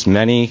remember his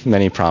many,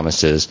 many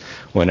promises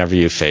whenever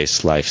you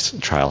face life's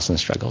trials and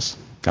struggles.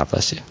 God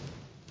bless you.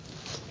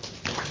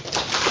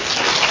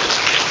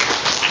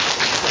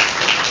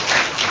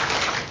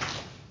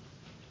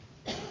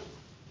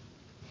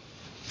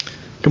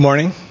 Good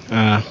morning.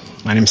 My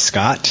name is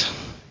Scott,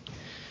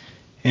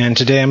 and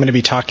today I'm going to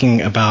be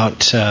talking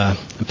about a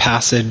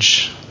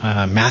passage,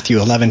 Matthew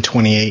 11,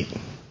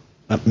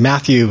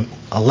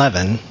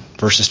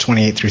 verses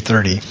 28 through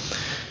 30.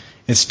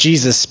 It's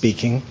Jesus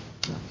speaking.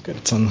 Good,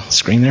 it's on the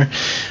screen there.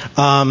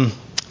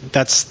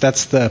 That's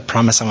the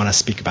promise I want to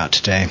speak about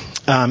today.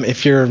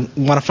 If you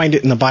want to find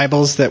it in the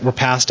Bibles that were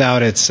passed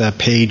out, it's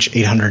page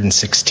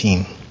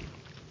 816.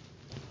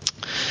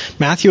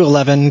 Matthew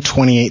 11,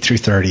 28 through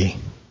 30.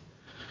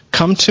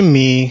 Come to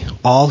me,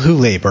 all who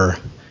labor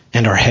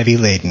and are heavy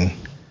laden,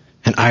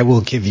 and I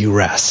will give you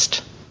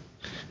rest.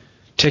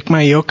 Take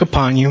my yoke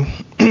upon you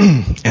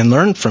and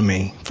learn from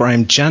me, for I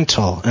am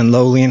gentle and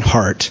lowly in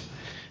heart,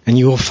 and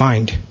you will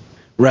find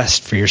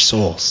rest for your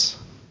souls.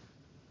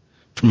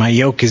 For my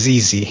yoke is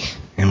easy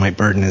and my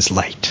burden is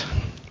light.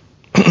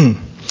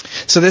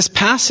 So this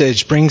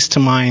passage brings to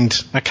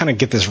mind, I kind of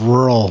get this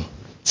rural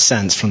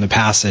sense from the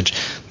passage,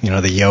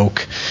 the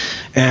yoke.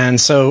 And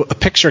so a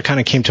picture kind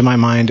of came to my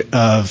mind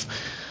of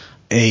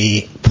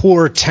a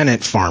poor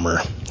tenant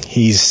farmer.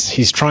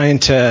 He's trying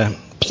to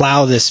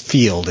plow this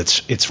field.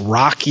 It's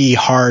rocky,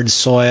 hard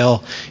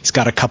soil. He's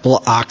got a couple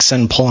of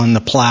oxen pulling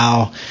the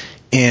plow,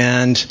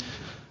 and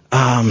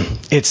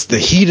it's the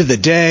heat of the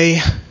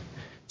day.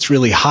 It's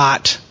really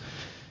hot.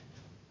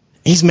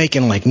 He's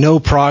making no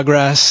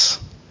progress.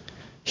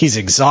 He's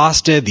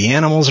exhausted. The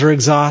animals are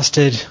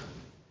exhausted.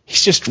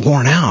 He's just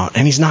worn out,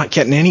 and he's not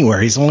getting anywhere.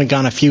 He's only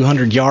gone a few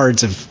hundred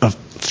yards of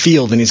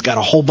field, and he's got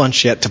a whole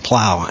bunch yet to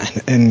plow,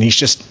 and he's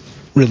just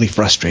really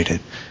frustrated.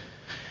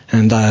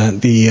 And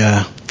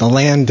the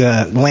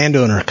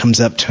landowner comes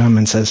up to him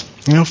and says,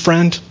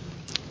 friend,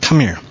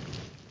 come here.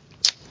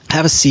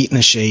 Have a seat in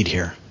the shade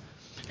here.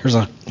 Here's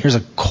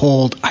a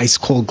cold, ice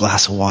cold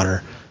glass of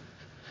water.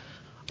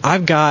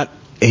 I've got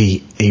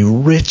a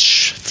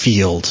rich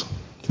field,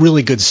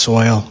 really good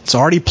soil. It's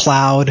already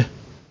plowed.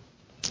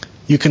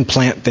 You can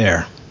plant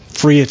there,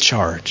 free of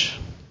charge.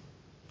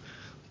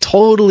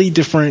 Totally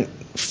different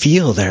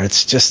feel there.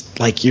 It's just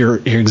like you're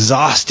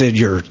exhausted,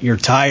 you're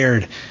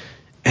tired,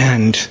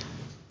 and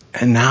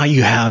now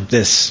you have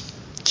this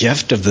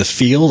gift of the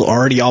field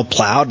already all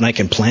plowed, and I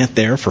can plant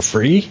there for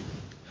free.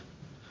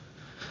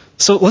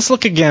 So let's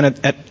look again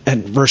at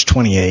verse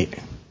 28,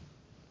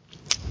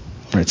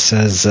 where it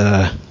says,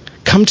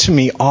 "Come to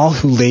me, all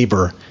who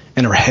labor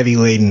and are heavy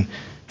laden,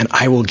 and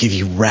I will give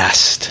you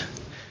rest."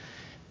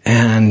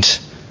 And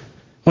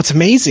what's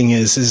amazing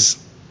is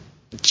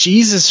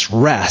Jesus'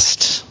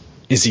 rest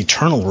is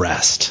eternal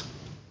rest.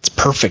 It's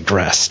perfect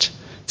rest.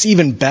 It's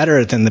even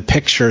better than the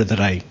picture that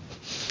I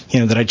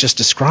just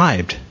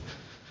described.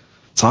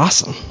 It's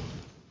awesome.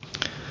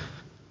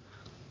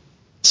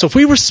 So if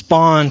we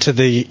respond to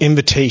the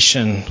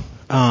invitation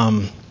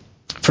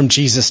from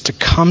Jesus to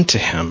come to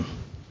him,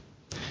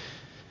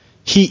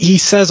 he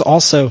says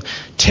also,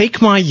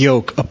 "Take my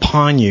yoke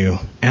upon you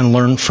and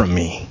learn from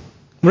me."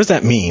 What does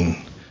that mean?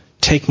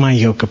 Take my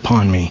yoke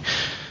upon me.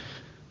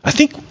 I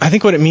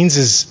think what it means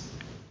is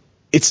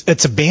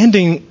it's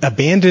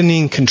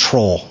abandoning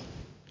control.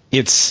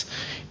 It's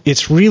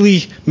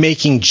really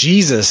making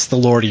Jesus the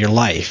Lord of your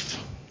life.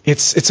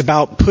 It's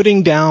about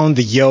putting down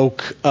the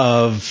yoke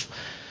of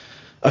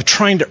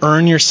trying to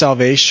earn your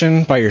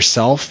salvation by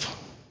yourself,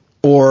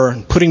 or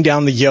putting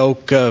down the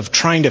yoke of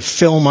trying to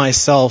fill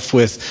myself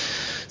with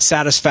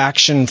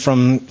satisfaction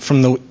from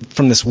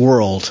this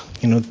world,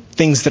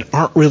 things that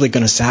aren't really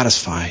going to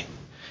satisfy.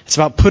 It's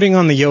about putting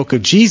on the yoke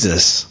of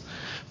Jesus,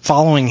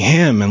 following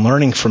him and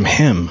learning from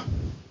him,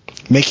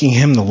 making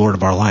him the Lord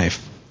of our life.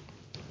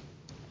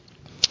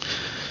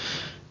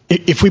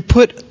 If we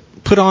put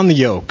on the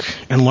yoke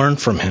and learn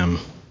from him,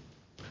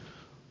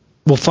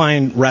 we'll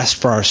find rest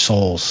for our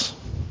souls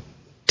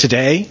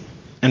today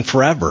and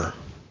forever.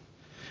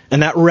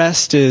 And that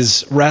rest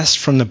is rest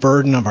from the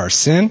burden of our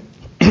sin,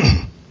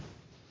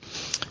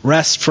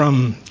 rest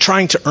from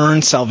trying to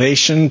earn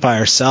salvation by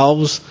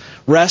ourselves,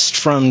 rest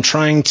from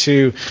trying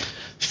to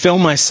fill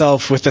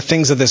myself with the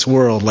things of this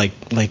world, like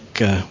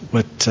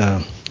what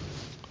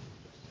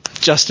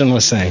Justin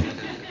was saying.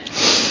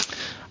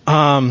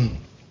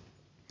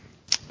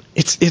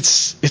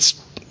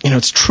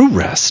 It's true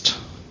rest.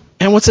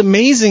 And what's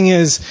amazing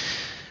is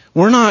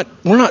we're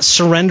not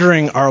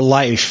surrendering our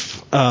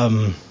life.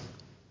 We're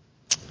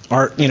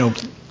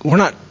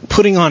not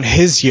putting on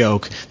his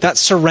yoke. That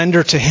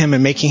surrender to him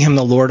and making him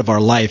the Lord of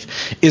our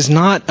life is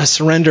not a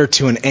surrender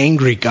to an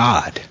angry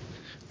God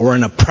or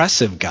an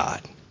oppressive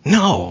God.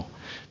 No,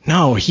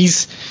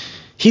 he's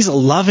a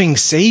loving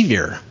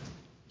Savior.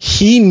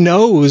 He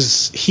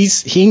knows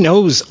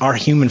our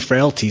human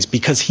frailties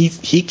because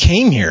he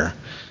came here.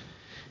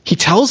 He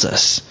tells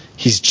us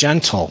he's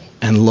gentle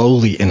and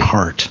lowly in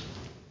heart.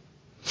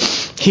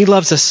 He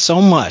loves us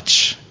so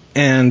much,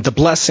 and the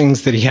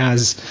blessings that he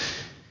has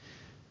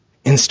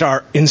in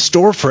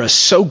store for us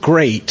so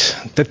great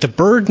that the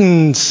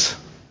burden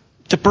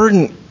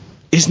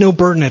is no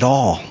burden at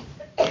all.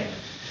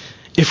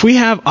 If we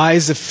have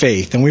eyes of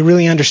faith and we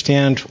really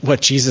understand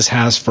what Jesus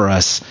has for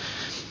us,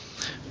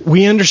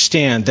 we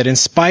understand that in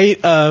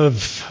spite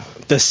of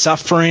the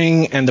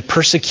suffering and the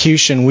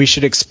persecution we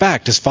should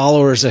expect as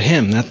followers of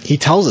him, that he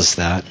tells us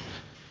that,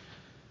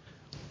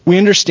 we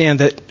understand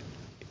that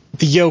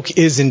the yoke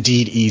is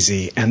indeed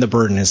easy and the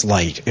burden is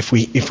light if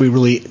we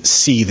really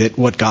see that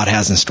what God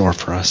has in store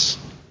for us.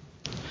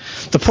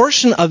 The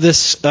portion of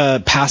this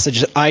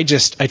passage that I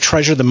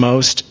treasure the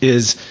most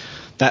is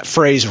that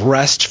phrase,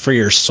 "rest for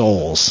your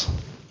souls."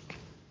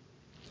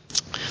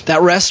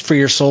 That rest for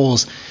your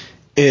souls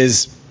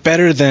is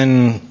better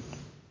than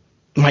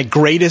my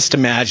greatest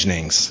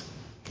imaginings.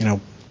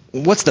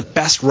 What's the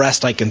best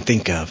rest I can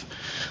think of?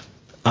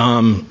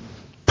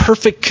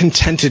 perfect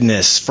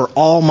contentedness for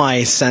all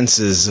my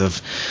senses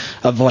of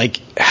like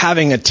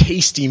having a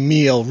tasty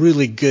meal,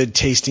 really good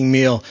tasting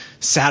meal,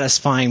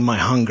 satisfying my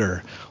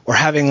hunger, or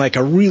having like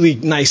a really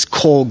nice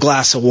cold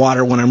glass of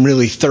water when I'm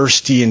really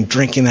thirsty and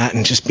drinking that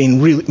and just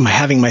being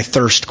having my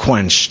thirst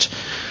quenched,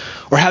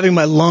 or having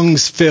my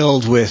lungs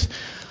filled with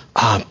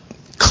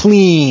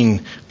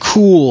clean,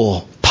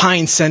 cool,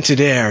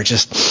 pine-scented air,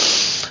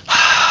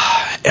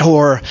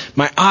 or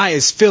my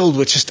eyes filled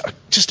with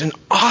just an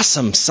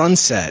awesome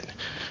sunset,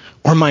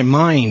 or my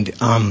mind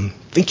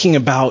thinking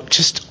about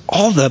just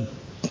all the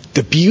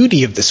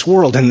beauty of this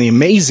world and the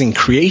amazing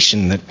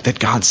creation that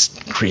God's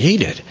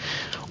created,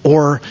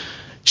 or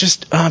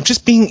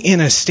just being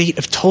in a state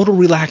of total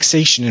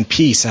relaxation and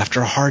peace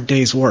after a hard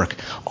day's work.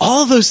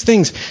 All of those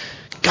things,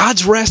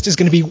 God's rest is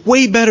going to be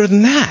way better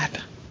than that,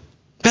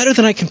 better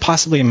than I can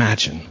possibly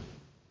imagine.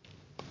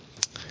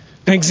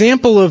 An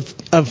example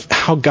of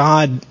how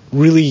God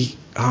really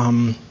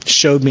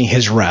showed me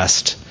his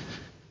rest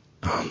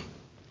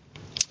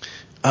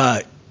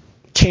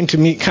came to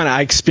me.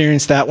 I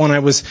experienced that when I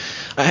was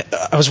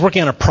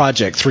working on a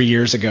project 3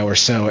 years ago or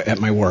so at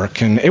my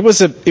work, and it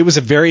was a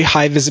very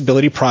high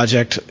visibility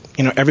project.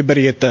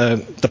 Everybody at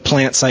the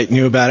plant site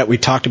knew about it. We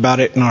talked about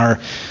it in our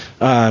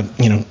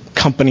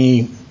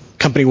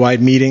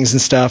company-wide meetings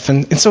and stuff,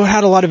 and so it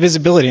had a lot of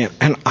visibility,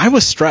 and I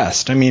was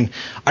stressed.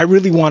 I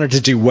really wanted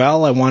to do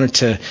well. I wanted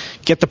to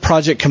get the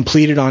project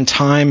completed on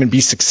time and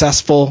be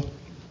successful.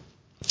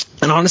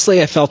 And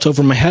honestly, I felt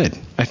over my head.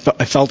 I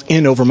felt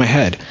in over my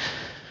head.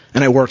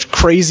 And I worked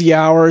crazy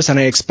hours, and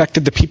I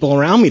expected the people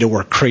around me to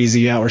work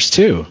crazy hours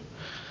too.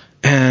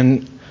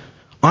 And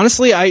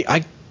honestly,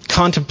 I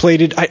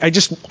contemplated, I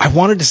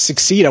wanted to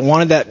succeed. I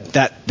wanted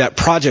that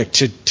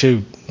project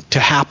to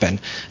happen.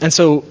 And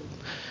so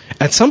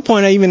at some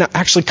point, I even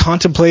actually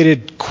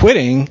contemplated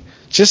quitting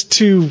just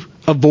to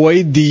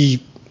avoid the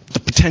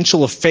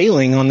potential of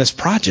failing on this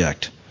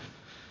project.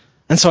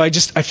 And so I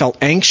felt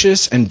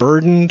anxious and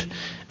burdened,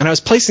 and I was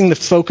placing the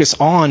focus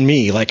on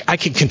me, like I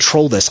can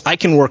control this, I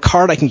can work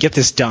hard, I can get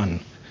this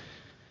done.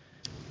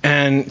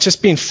 And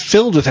just being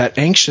filled with that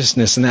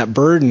anxiousness and that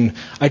burden,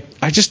 I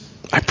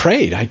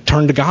prayed, I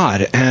turned to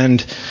God,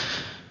 and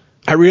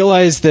I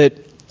realized that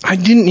I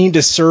didn't need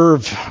to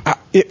serve.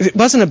 It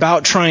wasn't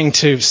about trying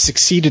to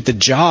succeed at the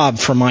job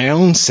for my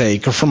own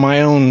sake, or for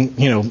my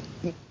own,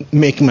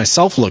 making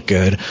myself look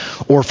good,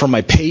 or for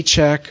my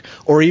paycheck,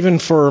 or even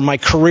for my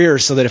career,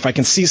 so that if I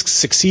can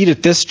succeed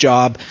at this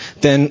job,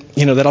 then,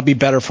 that'll be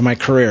better for my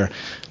career.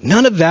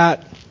 None of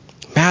that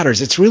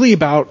matters. It's really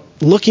about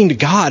looking to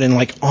God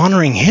and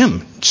honoring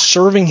him,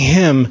 serving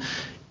him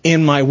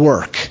in my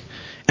work,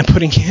 and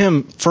putting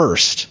him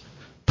first,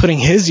 putting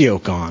his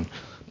yoke on,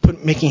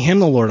 making him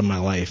the Lord of my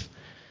life.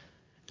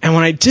 And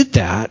when I did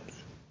that,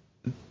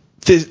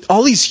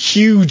 all these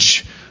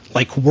huge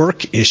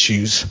work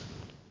issues,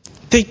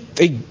 they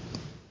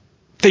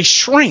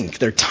shrink.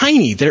 They're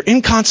tiny. They're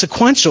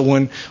inconsequential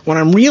when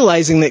I'm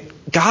realizing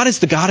that God is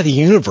the God of the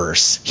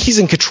universe. He's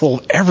in control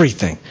of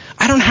everything.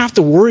 I don't have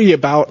to worry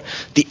about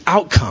the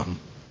outcome.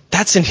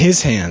 That's in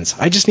his hands.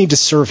 I just need to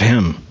serve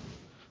him.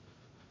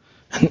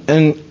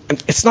 And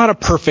it's not a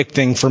perfect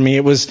thing for me.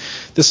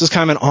 This was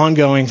kind of an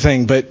ongoing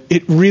thing, but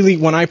it really,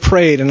 when I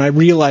prayed and I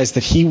realized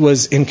that he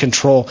was in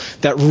control,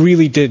 that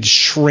really did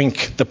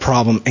shrink the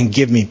problem and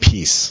give me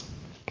peace.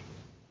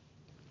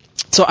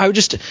 So I would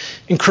just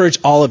encourage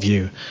all of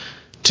you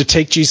to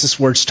take Jesus'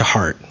 words to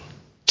heart,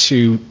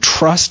 to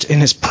trust in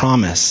his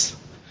promise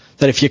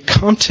that if you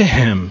come to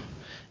him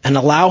and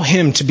allow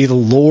him to be the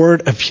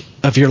Lord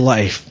of your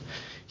life,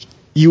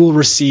 you will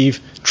receive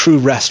true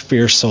rest for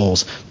your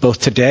souls, both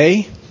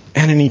today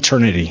and in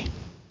eternity.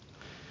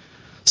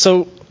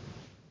 So,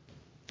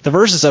 the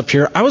verse is up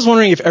here. I was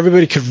wondering if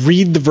everybody could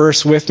read the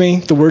verse with me,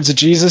 the words of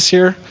Jesus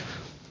here.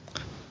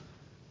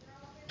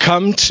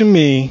 Come to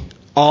me,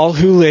 all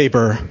who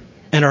labor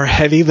and are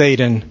heavy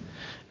laden,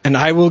 and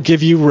I will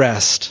give you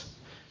rest.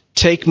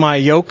 Take my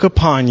yoke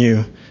upon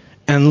you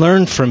and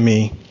learn from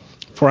me,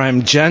 for I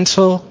am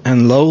gentle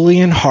and lowly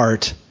in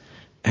heart,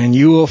 and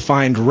you will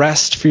find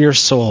rest for your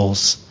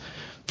souls.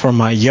 For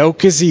my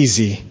yoke is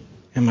easy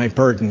and my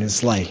burden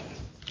is light.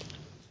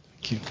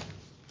 Thank you.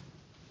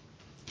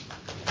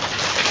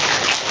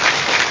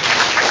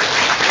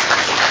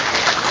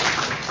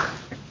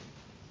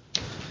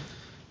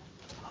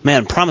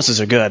 Man,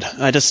 promises are good.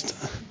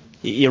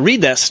 You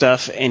read that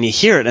stuff and you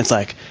hear it and it's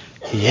like,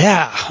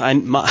 yeah,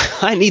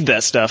 I need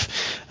that stuff.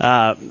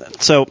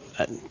 So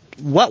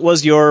what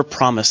was your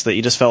promise that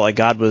you just felt like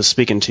God was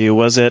speaking to you?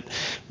 Was it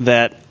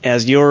that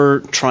as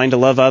you're trying to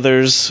love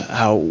others,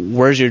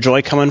 where's your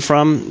joy coming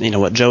from?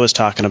 What Joe was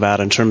talking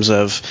about in terms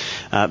of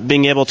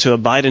being able to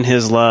abide in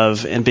his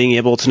love and being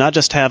able to not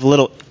just have a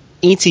little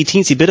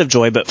teensy bit of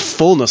joy, but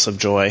fullness of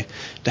joy,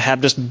 to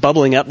have just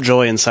bubbling up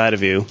joy inside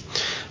of you.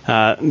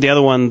 The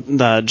other one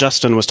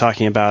Justin was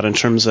talking about in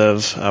terms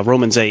of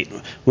Romans 8,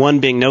 one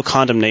being no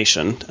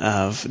condemnation.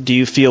 Do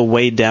you feel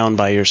weighed down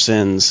by your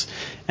sins?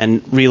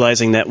 And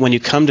realizing that when you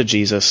come to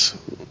Jesus,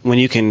 when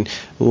you can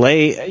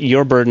lay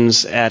your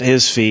burdens at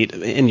his feet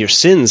and your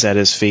sins at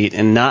his feet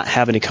and not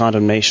have any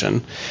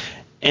condemnation.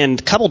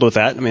 And coupled with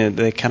that, I mean,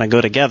 they kind of go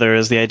together,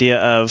 is the idea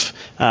of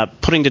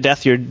putting to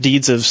death your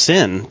deeds of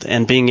sin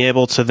and being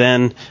able to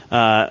then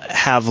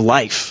have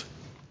life.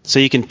 So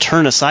you can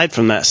turn aside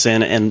from that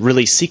sin and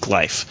really seek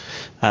life.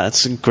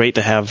 It's great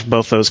to have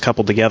both those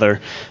coupled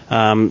together.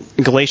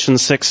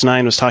 Galatians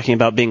 6:9 was talking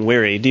about being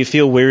weary. Do you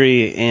feel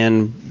weary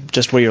in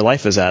just where your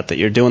life is at, that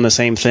you're doing the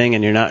same thing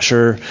and you're not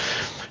sure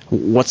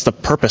what's the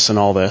purpose in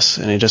all this,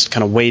 and you're just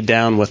kind of weighed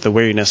down with the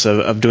weariness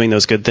of doing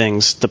those good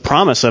things? The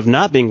promise of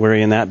not being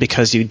weary in that,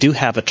 because you do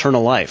have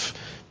eternal life,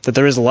 that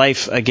there is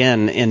life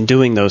again in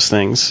doing those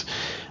things.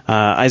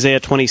 Isaiah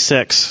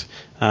 26,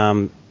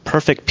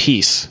 perfect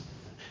peace.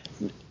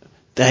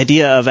 The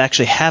idea of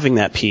actually having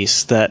that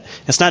peace, that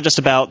it's not just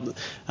about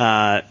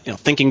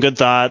thinking good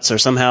thoughts or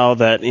somehow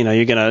that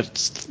you're going to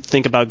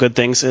think about good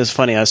things. It's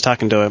funny, I was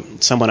talking to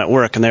someone at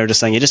work and they were just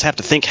saying you just have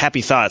to think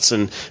happy thoughts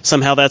and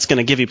somehow that's going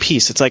to give you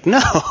peace. It's like,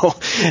 no,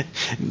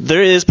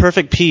 there is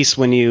perfect peace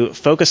when you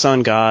focus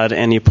on God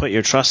and you put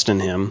your trust in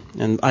him.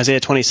 And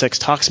Isaiah 26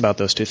 talks about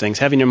those two things,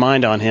 having your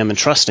mind on him and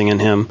trusting in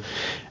him.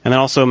 And then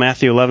also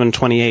Matthew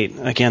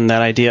 11:28, again,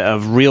 that idea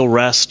of real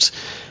rest.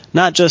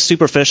 Not just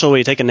superficial where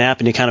you take a nap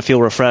and you kind of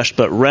feel refreshed,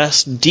 but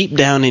rest deep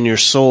down in your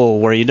soul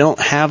where you don't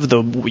have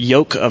the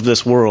yoke of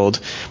this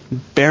world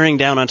bearing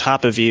down on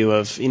top of you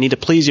of you need to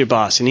please your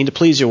boss, you need to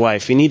please your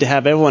wife, you need to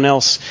have everyone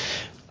else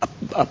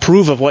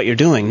approve of what you're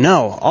doing.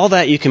 No, all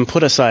that you can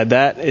put aside.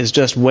 That is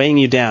just weighing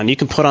you down. You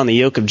can put on the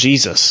yoke of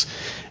Jesus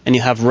and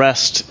you have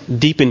rest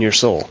deep in your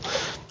soul.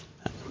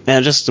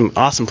 And just some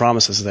awesome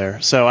promises there.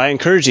 So I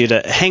encourage you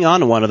to hang on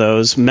to one of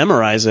those,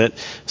 memorize it,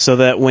 so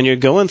that when you're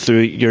going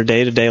through your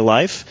day-to-day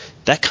life,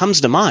 that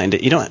comes to mind.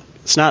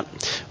 It's not,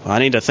 well, I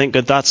need to think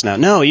good thoughts now.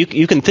 No,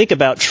 you can think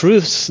about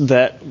truths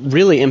that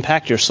really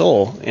impact your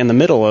soul in the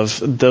middle of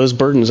those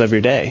burdens of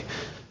your day.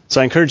 So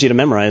I encourage you to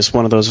memorize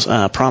one of those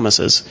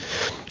promises.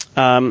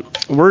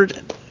 We're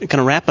going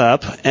to wrap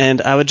up,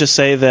 and I would just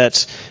say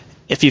that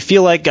if you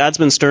feel like God's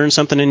been stirring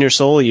something in your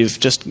soul, you've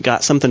just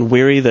got something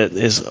weary that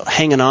is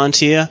hanging on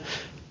to you,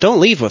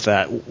 don't leave with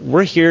that.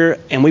 We're here,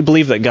 and we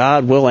believe that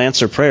God will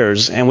answer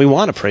prayers, and we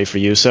want to pray for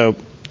you. So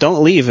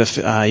don't leave if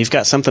you've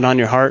got something on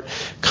your heart.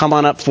 Come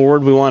on up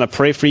forward. We want to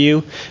pray for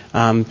you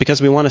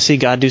because we want to see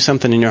God do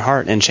something in your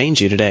heart and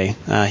change you today.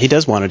 He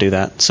does want to do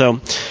that.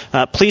 So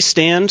please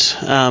stand.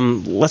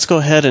 Let's go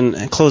ahead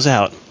and close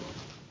out.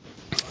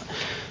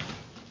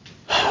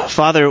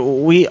 Father,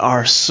 we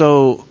are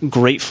so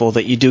grateful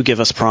that you do give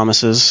us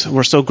promises.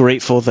 We're so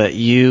grateful that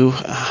you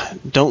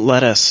don't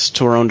let us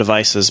to our own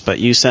devices, but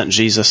you sent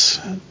Jesus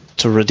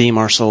to redeem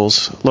our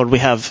souls. Lord, we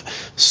have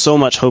so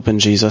much hope in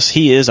Jesus.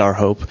 He is our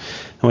hope.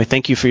 And we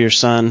thank you for your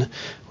Son.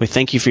 We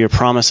thank you for your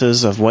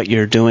promises of what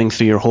you're doing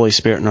through your Holy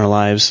Spirit in our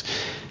lives.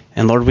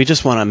 And Lord, we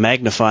just want to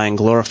magnify and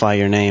glorify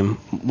your name.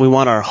 We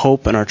want our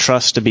hope and our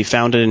trust to be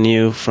founded in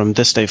you from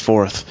this day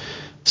forth.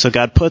 So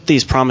God, put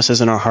these promises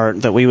in our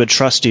heart that we would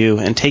trust you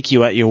and take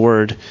you at your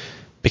word,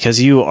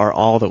 because you are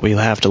all that we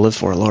have to live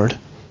for, Lord.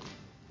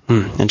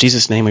 In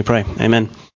Jesus' name we pray. Amen.